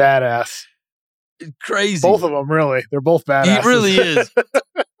 Badass. Crazy. Both of them, really. They're both badass. He really is.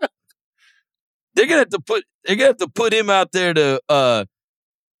 They're gonna have to put him out there to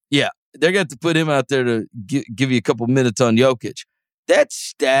they're gonna have to put him out there to give you a couple minutes on Jokic. That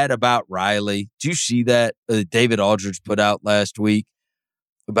stat about Riley, did you see that David Aldridge put out last week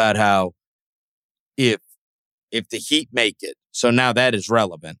about how if the Heat make it, so now that is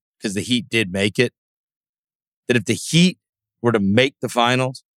relevant because the Heat did make it, that if the Heat were to make the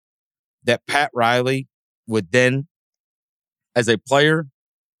finals, that Pat Riley would then, as a player,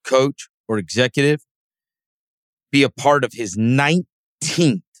 coach, or executive, be a part of his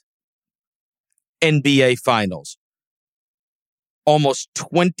 19th NBA Finals. Almost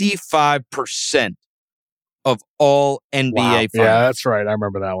 25% of all NBA Finals. Yeah, that's right. I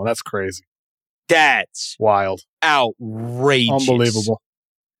remember that one. That's crazy. That's wild. Outrageous. Unbelievable.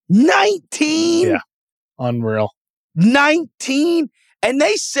 19? Yeah. Unreal. 19? And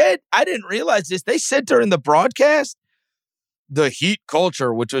they said, I didn't realize this, they said during the broadcast, the Heat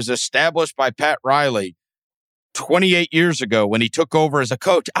culture, which was established by Pat Riley 28 years ago when he took over as a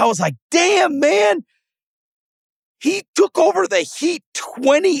coach. I was like, damn, man. He took over the Heat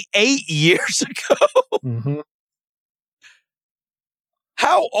 28 years ago. Mm-hmm.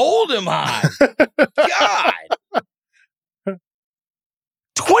 How old am I? God.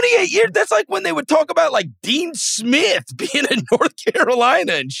 28 years. That's like when they would talk about like Dean Smith being in North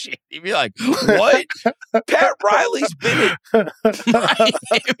Carolina and shit. He'd be like, what? Pat Riley's been in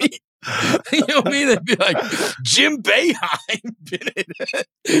Miami. You know what I mean? They'd be like, Jim Boeheim been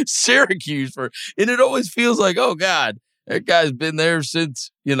in Syracuse and it always feels like, oh God, that guy's been there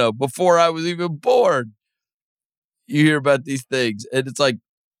since, before I was even born. You hear about these things and it's like,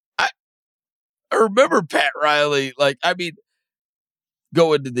 I remember Pat Riley,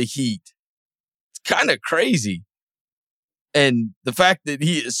 going to the Heat. It's kind of crazy. And the fact that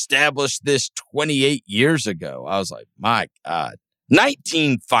he established this 28 years ago, I was like, my God.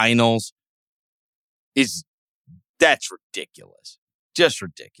 19 finals that's ridiculous. Just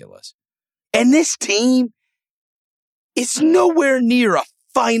ridiculous. And this team is nowhere near a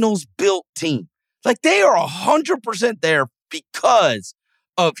finals built team. Like they are 100% there because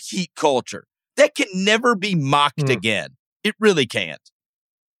of Heat culture. That can never be mocked again. It really can't.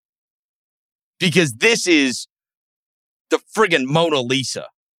 Because this is the friggin' Mona Lisa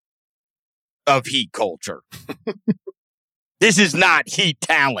of Heat culture. This is not Heat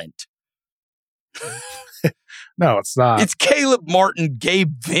talent. No, it's not. It's Caleb Martin,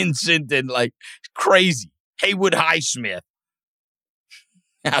 Gabe Vincent, and crazy Haywood Highsmith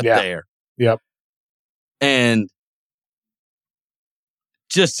out there. Yep. And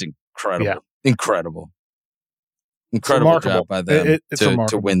just incredible. Yeah. Incredible job by them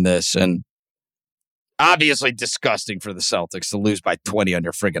to win this. And obviously disgusting for the Celtics to lose by 20 on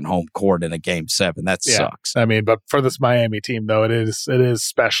your friggin' home court in a game 7. That sucks. I mean, but for this Miami team, though, it is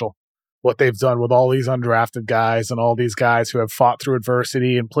special what they've done with all these undrafted guys and all these guys who have fought through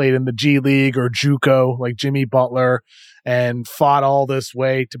adversity and played in the G League or JUCO like Jimmy Butler and fought all this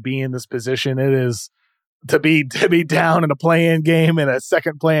way to be in this position. It is to be down in a play-in game and a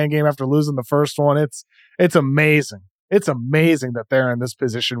second play-in game after losing the first one. It's amazing. It's amazing that they're in this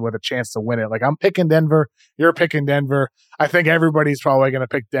position with a chance to win it. Like, I'm picking Denver. You're picking Denver. I think everybody's probably going to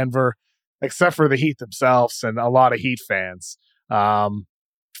pick Denver, except for the Heat themselves and a lot of Heat fans.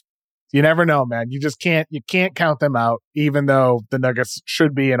 You never know, man. You can't count them out, even though the Nuggets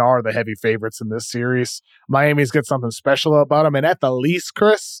should be and are the heavy favorites in this series. Miami's got something special about them. And at the least,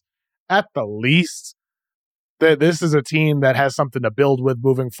 Chris, this is a team that has something to build with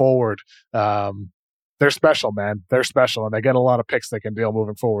moving forward. They're special, man. They're special, and they get a lot of picks they can deal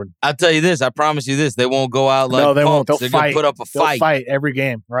moving forward. I'll tell you this. I promise you this. They won't go out like no, they punks. won't. They're going to put up a fight. They'll fight every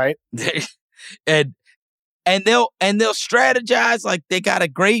game, right? and they'll strategize. Like, they got a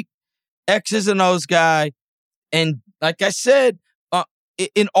great X's and O's guy. And like I said,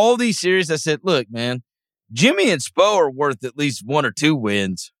 in all these series, I said, look, man, Jimmy and Spo are worth at least 1 or 2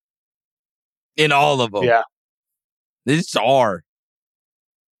 wins in all of them. Yeah. They just are.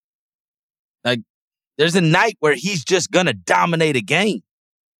 Like, there's a night where he's just going to dominate a game.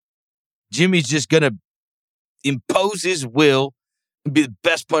 Jimmy's just going to impose his will and be the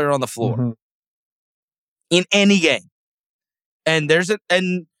best player on the floor in any game. And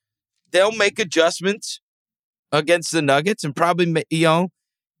they'll make adjustments against the Nuggets and probably,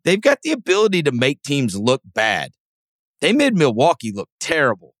 they've got the ability to make teams look bad. They made Milwaukee look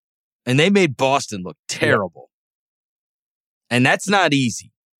terrible, and they made Boston look terrible. Yeah. And that's not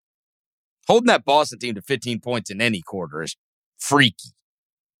easy. Holding that Boston team to 15 points in any quarter is freaky,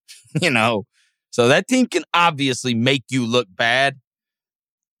 So that team can obviously make you look bad.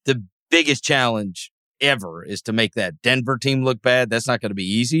 The biggest challenge ever is to make that Denver team look bad. That's not going to be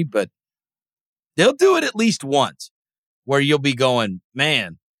easy, but they'll do it at least once where you'll be going,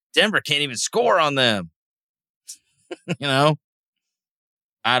 man, Denver can't even score on them. I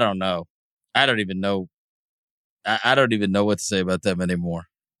don't know. I don't even know. I don't even know what to say about them anymore.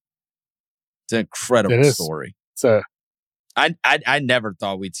 It's an incredible story. I never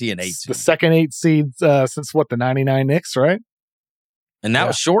thought we'd see an 8 seed. The second 8 seed since the 99 Knicks, right? And that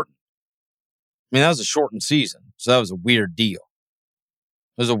was shortened. I mean, that was a shortened season. So that was a weird deal.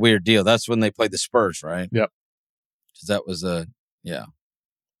 It was a weird deal. That's when they played the Spurs, right? Yep. Because that was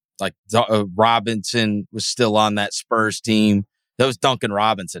like Robinson was still on that Spurs team. That was Duncan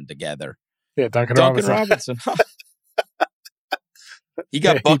Robinson together. Yeah, Duncan Robinson. He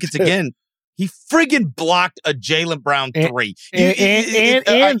got buckets again. He friggin' blocked a Jaylen Brown 3.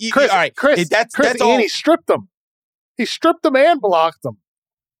 Chris, that's all. And he stripped them. He stripped them and blocked them.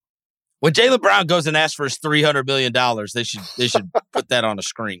 When Jaylen Brown goes and asks for his $300 million, they should put that on a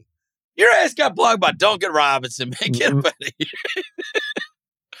screen. Your ass got blocked by Duncan Robinson, man. Get him out of here.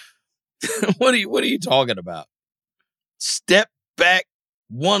 What are you talking about? Step back,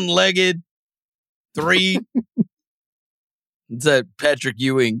 one-legged 3. It's that Patrick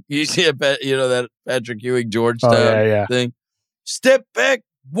Ewing. You see that Patrick Ewing Georgetown thing? Step back,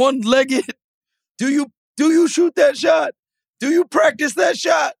 one-legged. Do you shoot that shot? Do you practice that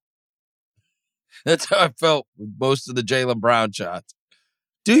shot? That's how I felt with most of the Jaylen Brown shots.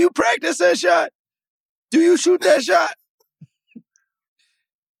 Do you practice that shot? Do you shoot that shot?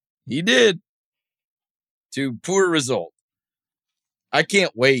 He did. To poor result. I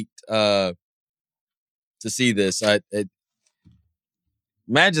can't wait to see this.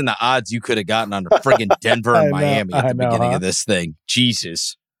 Imagine the odds you could have gotten on friggin' Denver and Miami at the beginning of this thing.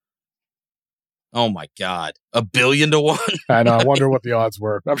 Jesus. Oh, my God. $1 billion to 1? I know. I wonder what the odds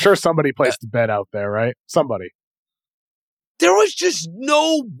were. I'm sure somebody placed a bet out there, right? Somebody. There was just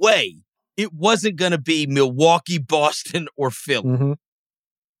no way it wasn't going to be Milwaukee, Boston, or Philly. Mm-hmm.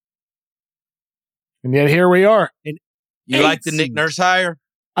 And yet here we are. You like the Nick Nurse hire?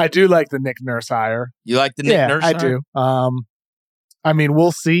 I do like the Nick Nurse hire. You like the Nick Nurse hire? I do. I mean,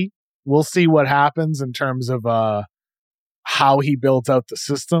 we'll see. We'll see what happens in terms of how he builds out the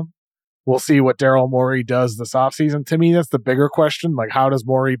system. We'll see what Daryl Morey does this offseason. To me, that's the bigger question. Like, how does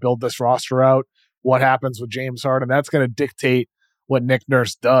Morey build this roster out? What happens with James Harden? That's going to dictate what Nick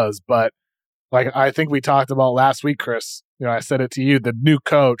Nurse does. But like I think we talked about last week, Chris, I said it to you, the new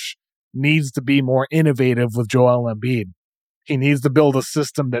coach needs to be more innovative with Joel Embiid. He needs to build a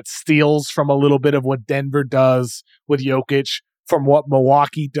system that steals from a little bit of what Denver does with Jokic, from what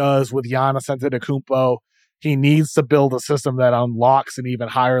Milwaukee does with Giannis Antetokounmpo. He needs to build a system that unlocks an even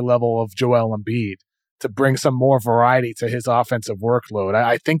higher level of Joel Embiid to bring some more variety to his offensive workload.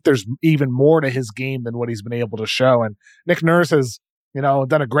 I think there's even more to his game than what he's been able to show. And Nick Nurse has,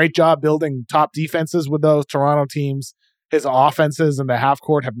 done a great job building top defenses with those Toronto teams. His offenses in the half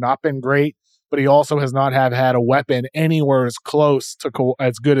court have not been great, but he also has not had a weapon anywhere as close to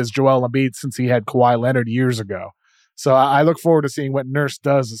as good as Joel Embiid since he had Kawhi Leonard years ago. So I look forward to seeing what Nurse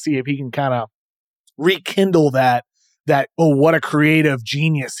does to see if he can kind of rekindle that what a creative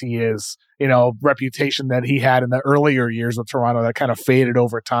genius he is, reputation that he had in the earlier years of Toronto that kind of faded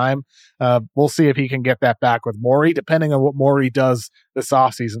over time. We'll see if he can get that back with Morey, depending on what Morey does this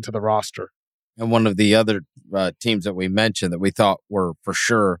offseason to the roster. And one of the other teams that we mentioned that we thought were for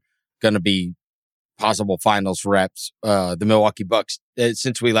sure going to be possible finals reps, the Milwaukee Bucks,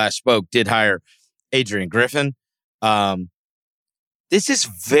 since we last spoke, did hire Adrian Griffin. This is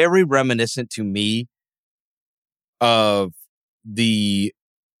very reminiscent to me of the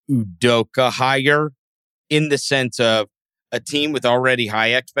Udoka hire, in the sense of a team with already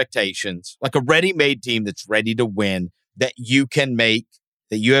high expectations, like a ready-made team that's ready to win, that you can make,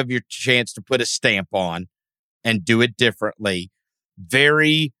 that you have your chance to put a stamp on and do it differently.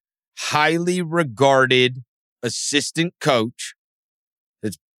 Very highly regarded assistant coach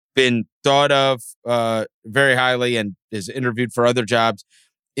that's been thought of very highly and is interviewed for other jobs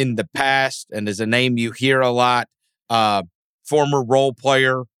in the past and is a name you hear a lot. Former role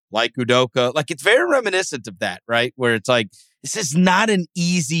player like Udoka. Like, it's very reminiscent of that, right? Where it's like, this is not an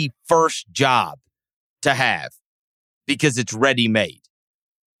easy first job to have because it's ready-made,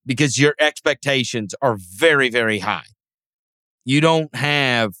 because your expectations are very, very high. You don't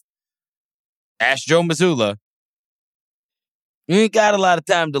have, ask Joe Mazzulla, you ain't got a lot of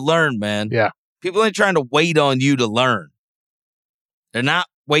time to learn, man. Yeah. People ain't trying to wait on you to learn. They're not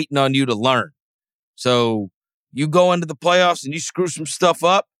waiting on you to learn. So you go into the playoffs and you screw some stuff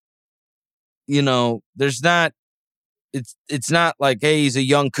up, there's not, it's not like, hey, he's a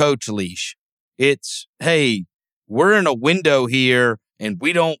young coach leash. It's, hey, we're in a window here and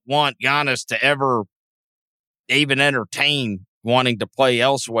we don't want Giannis to ever even entertain wanting to play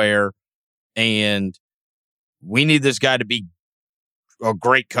elsewhere. And we need this guy to be a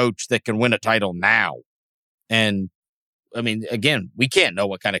great coach that can win a title now. And I mean, again, we can't know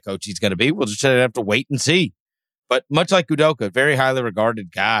what kind of coach he's going to be. We'll just have to wait and see. But much like Udoka, a very highly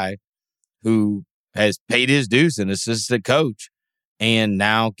regarded guy who has paid his dues as an assistant coach and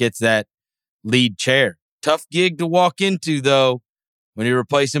now gets that lead chair. Tough gig to walk into, though, when you're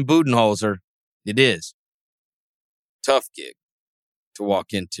replacing Budenholzer. It is. Tough gig to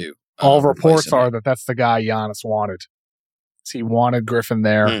walk into. All reports are that that's the guy Giannis wanted. He wanted Griffin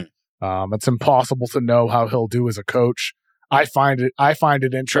there. It's impossible to know how he'll do as a coach. I find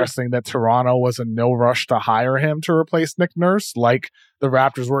it interesting that Toronto was in no rush to hire him to replace Nick Nurse, like the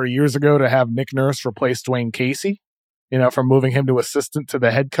Raptors were years ago to have Nick Nurse replace Dwayne Casey, from moving him to assistant to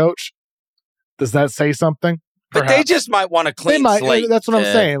the head coach. Does that say something? But they just might want a clean slate. That's what I'm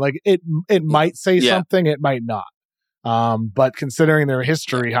saying. Like it might say something, it might not. But considering their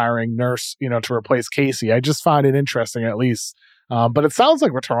history hiring Nurse, to replace Casey, I just find it interesting at least. But it sounds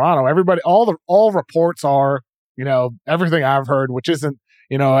like with Toronto, everybody, all reports are, everything I've heard, which isn't,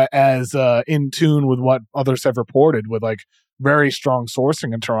 as in tune with what others have reported, with like very strong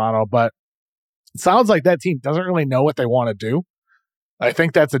sourcing in Toronto, but it sounds like that team doesn't really know what they want to do. I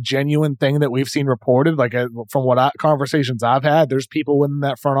think that's a genuine thing that we've seen reported. Like from conversations I've had, there's people within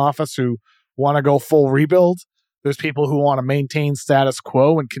that front office who want to go full rebuild. There's people who want to maintain status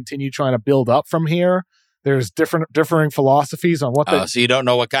quo and continue trying to build up from here. There's differing philosophies on what they... So you don't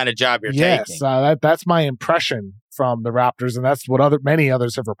know what kind of job you're taking. Yes, that's my impression from the Raptors, and that's what many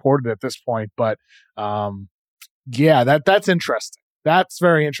others have reported at this point. But that's interesting. That's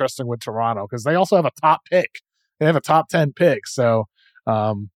very interesting with Toronto because they also have a top pick. They have a top 10 pick. So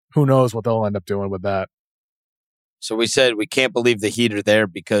who knows what they'll end up doing with that. So we said we can't believe the Heat are there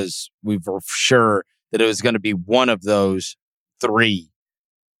because we were sure that it was going to be one of those three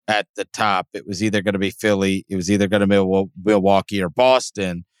at the top. It was either going to be Philly, it was either going to be Milwaukee or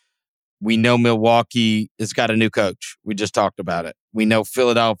Boston. We know Milwaukee has got a new coach. We just talked about it. We know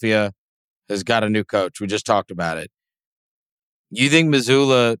Philadelphia has got a new coach. We just talked about it. You think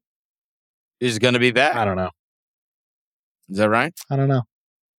Missoula is going to be back? I don't know. Is that right? I don't know.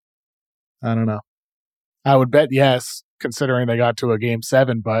 I would bet yes, considering they got to a game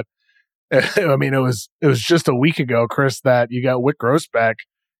 7, but I mean, it was just a week ago, Chris, that you got Wick Grossbeck.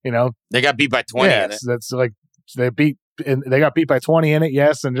 They got beat by 20 in it. That's like they got beat by 20 in it.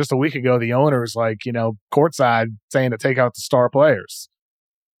 Yes, and just a week ago, the owners courtside saying to take out the star players.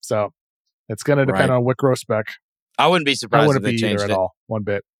 So it's going to depend on Wick Grossbeck. I wouldn't be surprised if they changed it at all, one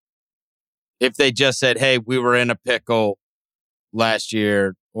bit. If they just said, "Hey, we were in a pickle last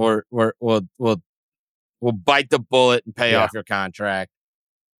year, or we'll bite the bullet and pay off your contract."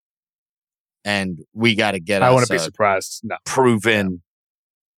 And we got to get. I wouldn't be surprised. No, proven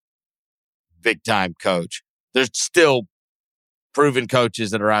big time coach. There's still proven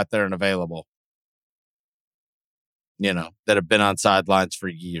coaches that are out there and available. That have been on sidelines for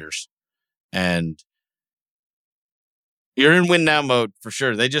years, and you're in win now mode for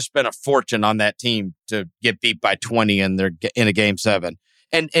sure. They just spent a fortune on that team to get beat by 20 in a game 7.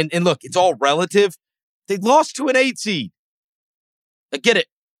 And look, it's all relative. They lost to an 8 seed. I get it.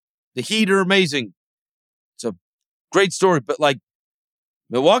 The Heat are amazing. It's a great story, but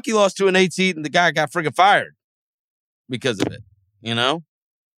Milwaukee lost to an 8 seed and the guy got friggin' fired because of it.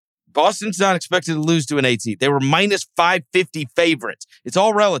 Boston's not expected to lose to an 8 seed. They were minus 550 favorites. It's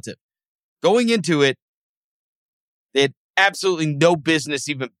all relative. Going into it, they had absolutely no business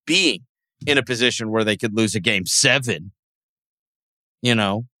even being in a position where they could lose a game 7.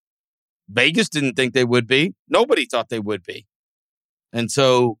 Vegas didn't think they would be. Nobody thought they would be. And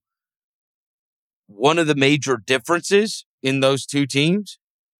so one of the major differences in those two teams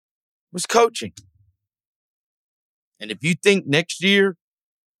was coaching. And if you think next year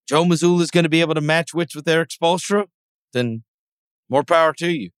Joe Mazzulla is going to be able to match wits with Eric Spoelstra, then more power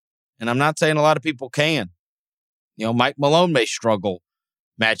to you. And I'm not saying a lot of people can. Mike Malone may struggle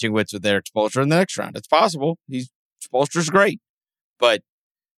matching wits with Eric Spoelstra in the next round. It's possible. Spoelstra's great. But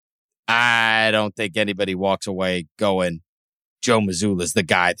I don't think anybody walks away going, Joe Mazzulla is the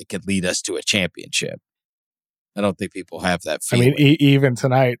guy that could lead us to a championship. I don't think people have that feeling. I mean, even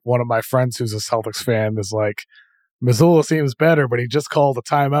tonight, one of my friends who's a Celtics fan is like, Mazzulla seems better, but he just called a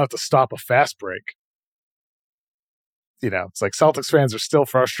timeout to stop a fast break. It's like Celtics fans are still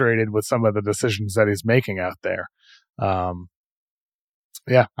frustrated with some of the decisions that he's making out there. I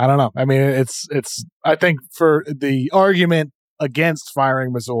don't know. I mean, it's. I think for the argument against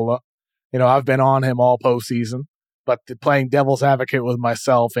firing Mazzulla, I've been on him all postseason, but playing devil's advocate with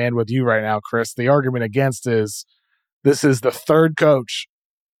myself and with you right now, Chris, the argument against is this is the third coach,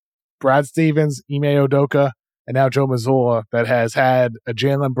 Brad Stevens, Ime Udoka, and now Joe Mazzulla, that has had a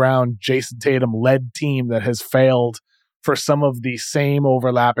Jaylen Brown, Jason Tatum-led team that has failed for some of the same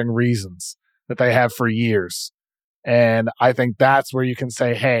overlapping reasons that they have for years. And I think that's where you can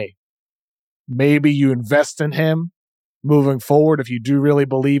say, hey, maybe you invest in him moving forward if you do really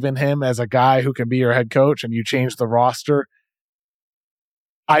believe in him as a guy who can be your head coach and you change the roster.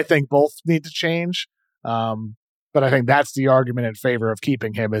 I think both need to change. But I think that's the argument in favor of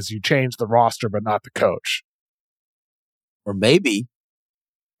keeping him is you change the roster but not the coach. Or maybe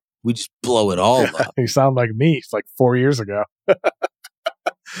we just blow it all up. You sound like me. It's like 4 years ago.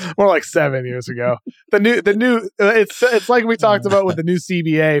 More like 7 years ago. The new it's like we talked about with the new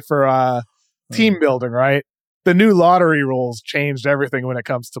CBA for team building, right? The new lottery rules changed everything when it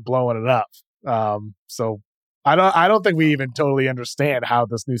comes to blowing it up. So I don't think we even totally understand how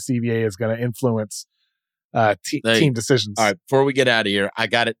this new CBA is going to influence team decisions. All right, before we get out of here, I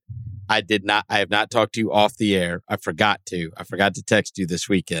got it. I have not talked to you off the air. I forgot to text you this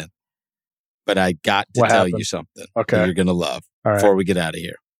weekend. But I got to tell you something that you're going to love before we get out of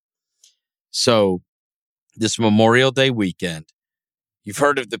here. So this Memorial Day weekend. You've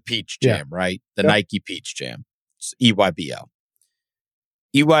heard of the Peach Jam, right? The Nike Peach Jam. It's EYBL.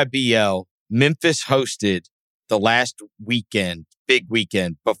 EYBL, Memphis hosted the last weekend, big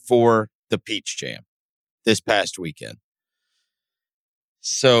weekend, before the Peach Jam this past weekend.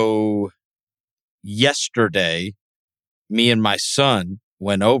 So yesterday, me and my son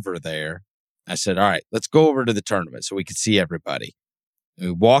went over there. I said, all right, let's go over to the tournament so we could see everybody. And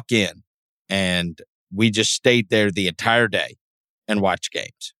we walk in, and we just stayed there the entire day and watched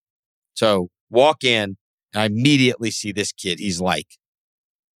games. So walk in, and I immediately see this kid. He's like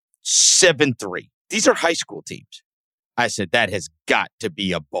 7'3". These are high school teams. I said, that has got to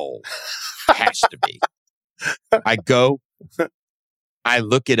be a bowl. Has to be. I go, I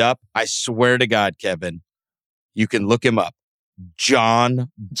look it up. I swear to God, Kevin, you can look him up. John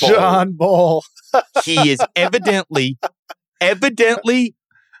Bowl. John Bowl. He is evidently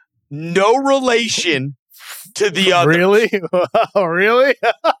no relation to the other. Really? Oh, really?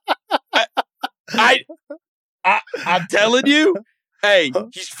 I'm telling you, hey,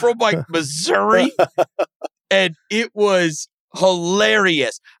 he's from like Missouri, and it was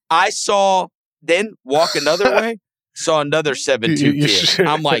hilarious. I saw, then walk another way, saw another 7'2" kid. Sure?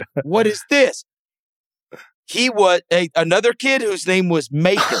 I'm like, what is this? He was another kid whose name was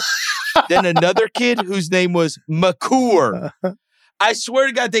Maker. Then another kid whose name was McCour. I swear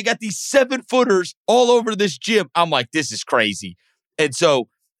to God, they got these 7-footers all over this gym. I'm like, this is crazy. And so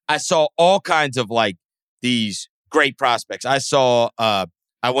I saw all kinds of like these great prospects. I saw, I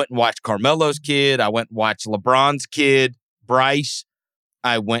went and watched Carmelo's kid. I went and watched LeBron's kid, Bryce.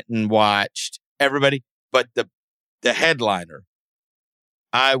 I went and watched everybody. But the headliner,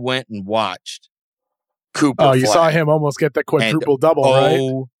 I went and watched Cooper. Oh, you Flag. saw him almost get the quadruple double,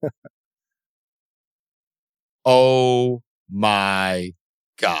 right? Oh my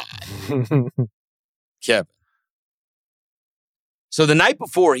God. Kevin. So the night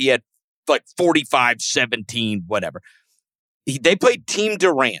before, he had like 45, 17, whatever. They played Team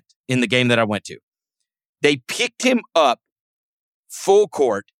Durant in the game that I went to. They picked him up full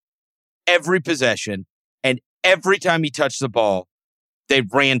court every possession, and every time he touched the ball, they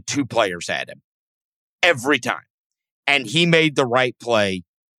ran 2 players at him. Every time. And he made the right play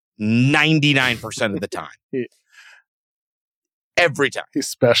 99% of the time. Every time. He's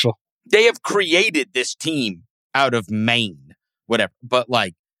special. They have created this team out of Maine, whatever. But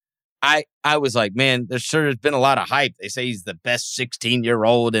like, I was like, man, there's been a lot of hype. They say he's the best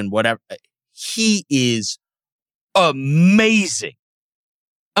 16-year-old and whatever. He is amazing.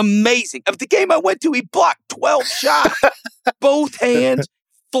 Amazing. Of the game I went to, he blocked 12 shots. Both hands,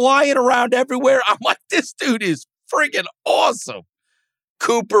 flying around everywhere. I'm like, this dude is freaking awesome.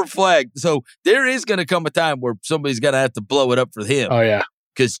 Cooper Flag. So there is going to come a time where somebody's going to have to blow it up for him. Oh, yeah.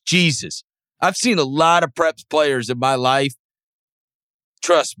 Because, Jesus, I've seen a lot of preps players in my life.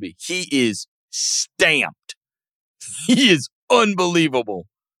 Trust me, he is stamped. He is unbelievable.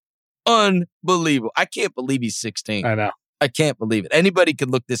 Unbelievable. I can't believe he's 16. I know. I can't believe it. Anybody can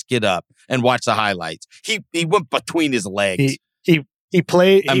look this kid up and watch the highlights. He went between his legs. He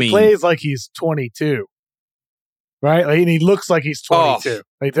plays like he's 22. Right? Like, and he looks like he's 22. Oh.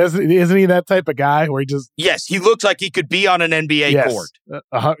 Like, isn't he that type of guy where he just... Yes, he looks like he could be on an NBA court.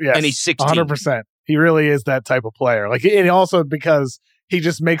 Yes, and he's 16. 100%. He really is that type of player. Like, and also because he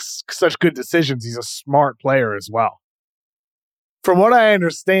just makes such good decisions. He's a smart player as well. From what I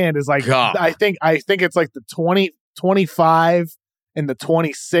understand is like, God. I think it's like the 20, 25 and the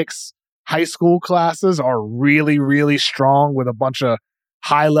 26 high school classes are really, really strong with a bunch of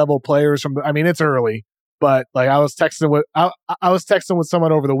high level players from it's early, but like I was texting with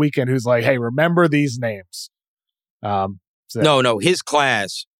someone over the weekend who's like, hey, remember these names. No, his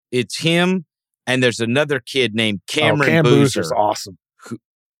class, it's him and there's another kid named Cameron Cam Boozer. Boozer's awesome.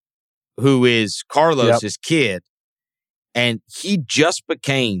 Who is Carlos's kid. And he just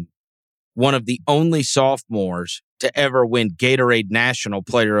became one of the only sophomores to ever win Gatorade National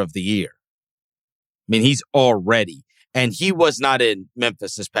Player of the Year. I mean, he's already. And he was not in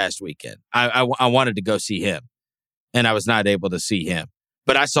Memphis this past weekend. I wanted to go see him, and I was not able to see him.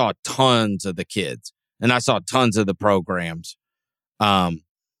 But I saw tons of the kids, and I saw tons of the programs. And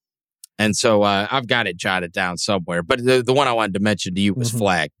so I've got it jotted down somewhere. But the one I wanted to mention to you was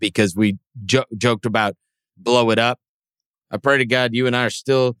Flag, because we joked about blow it up. I pray to God you and I are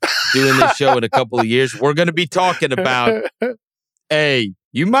still doing this show in a couple of years. We're going to be talking about, hey,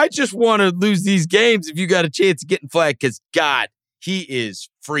 you might just want to lose these games if you got a chance of getting Flag, because God, he is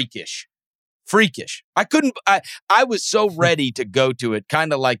freakish. Freakish. I was so ready to go to it,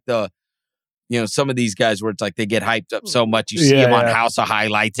 kind of like some of these guys where it's like they get hyped up so much. You see them on House of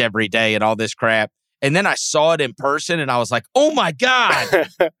Highlights every day and all this crap. And then I saw it in person, and I was like, "Oh my God,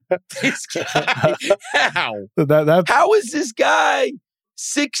 this guy! How is this guy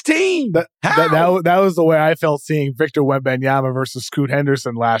 16? That was the way I felt seeing Victor Wembanyama versus Scoot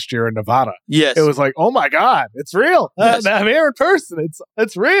Henderson last year in Nevada. Yes, it was like, oh my God, it's real. Yes. I'm here in person.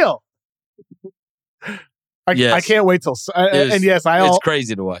 It's real. I can't wait till. It's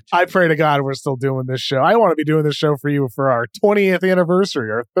crazy to watch. I pray to God we're still doing this show. I want to be doing this show for you for our 20th anniversary,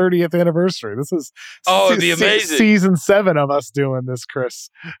 our 30th anniversary. This is it'd be amazing. Season 7 of us doing this, Chris.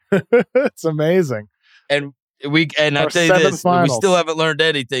 It's amazing. And I tell you this, we still haven't learned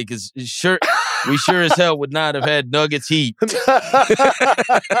anything because we sure as hell would not have had Nuggets Heat.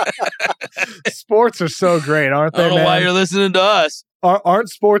 Sports are so great, aren't they? I don't know why you're listening to us. Aren't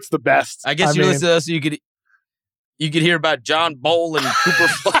sports the best? I guess you're listening to us so you could hear about John Bowl and Cooper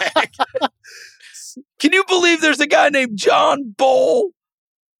Flag. Can you believe there's a guy named John Bowl?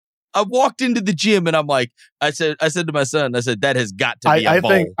 I walked into the gym and I'm like, I said to my son, I said, that has got to be a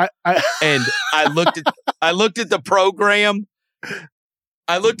bowl. And I looked at the program.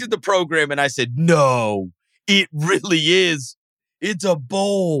 I looked at the program and I said, no, it really is. It's a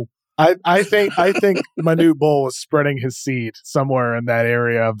bowl. I think Manute Bol was spreading his seed somewhere in that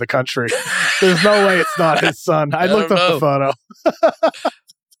area of the country. There's no way it's not his son. I looked up the photo.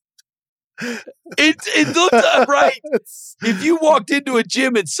 It looked right. If you walked into a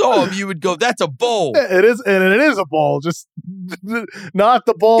gym and saw him, you would go, "That's a bowl." It is, and it is a bowl. Just not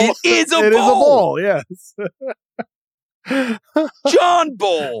the bowl. It is a bowl. It is a bowl. Yes. John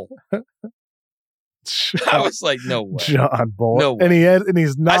Bowl. I was like, no way. John Bowl. No way. And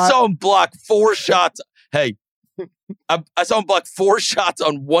he's not. I saw him block 4 shots. Hey, I saw him block 4 shots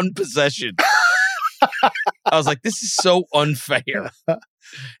on one possession. I was like, this is so unfair.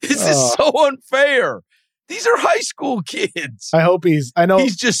 This is so unfair. These are high school kids. I hope he's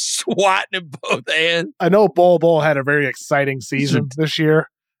just swatting in both hands. I know Bol had a very exciting season this year.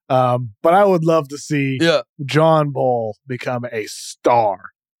 But I would love to see John Bowl become a star.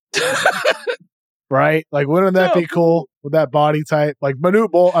 Right? Like, wouldn't that be cool with that body type? Like,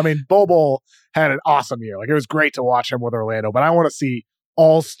 Manute Bol, Bol had an awesome year. Like, it was great to watch him with Orlando, but I want to see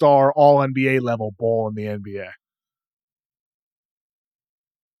all-star, all-NBA level Bol in the NBA.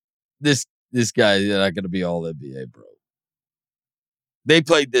 This guy is not going to be all NBA, bro. They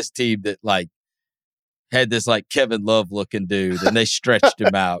played this team that, like, had this, like, Kevin Love looking dude, and they stretched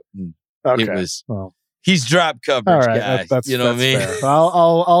him out. And it was... Well. He's drop coverage guy. You know what I mean?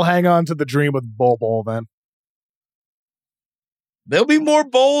 I'll hang on to the dream with Bol then. There'll be more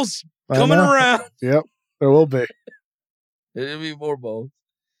bowls coming around. Yep, there will be. There'll be more bowls.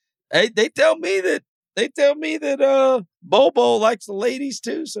 Hey, they tell me that Bobo likes the ladies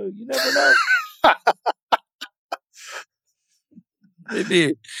too, so you never know.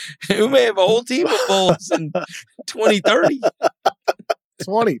 Maybe we may have a whole team of bowls in 2030.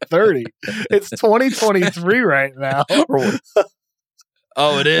 2030. It's 2023 right now.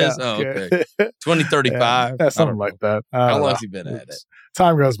 Oh, it is? Okay. 2035. Yeah, something like that. How long has he been at it?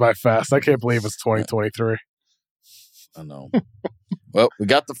 Time goes by fast. I can't believe it's 2023. I know. Well, we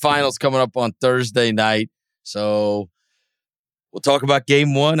got the finals coming up on Thursday night. So we'll talk about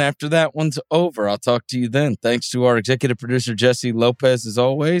game 1 after that one's over. I'll talk to you then. Thanks to our executive producer, Jesse Lopez, as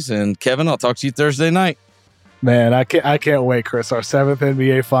always. And Kevin, I'll talk to you Thursday night. Man, I can't wait, Chris. Our 7th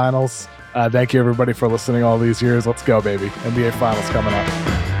NBA Finals. Thank you, everybody, for listening all these years. Let's go, baby. NBA Finals coming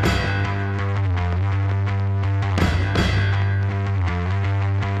up.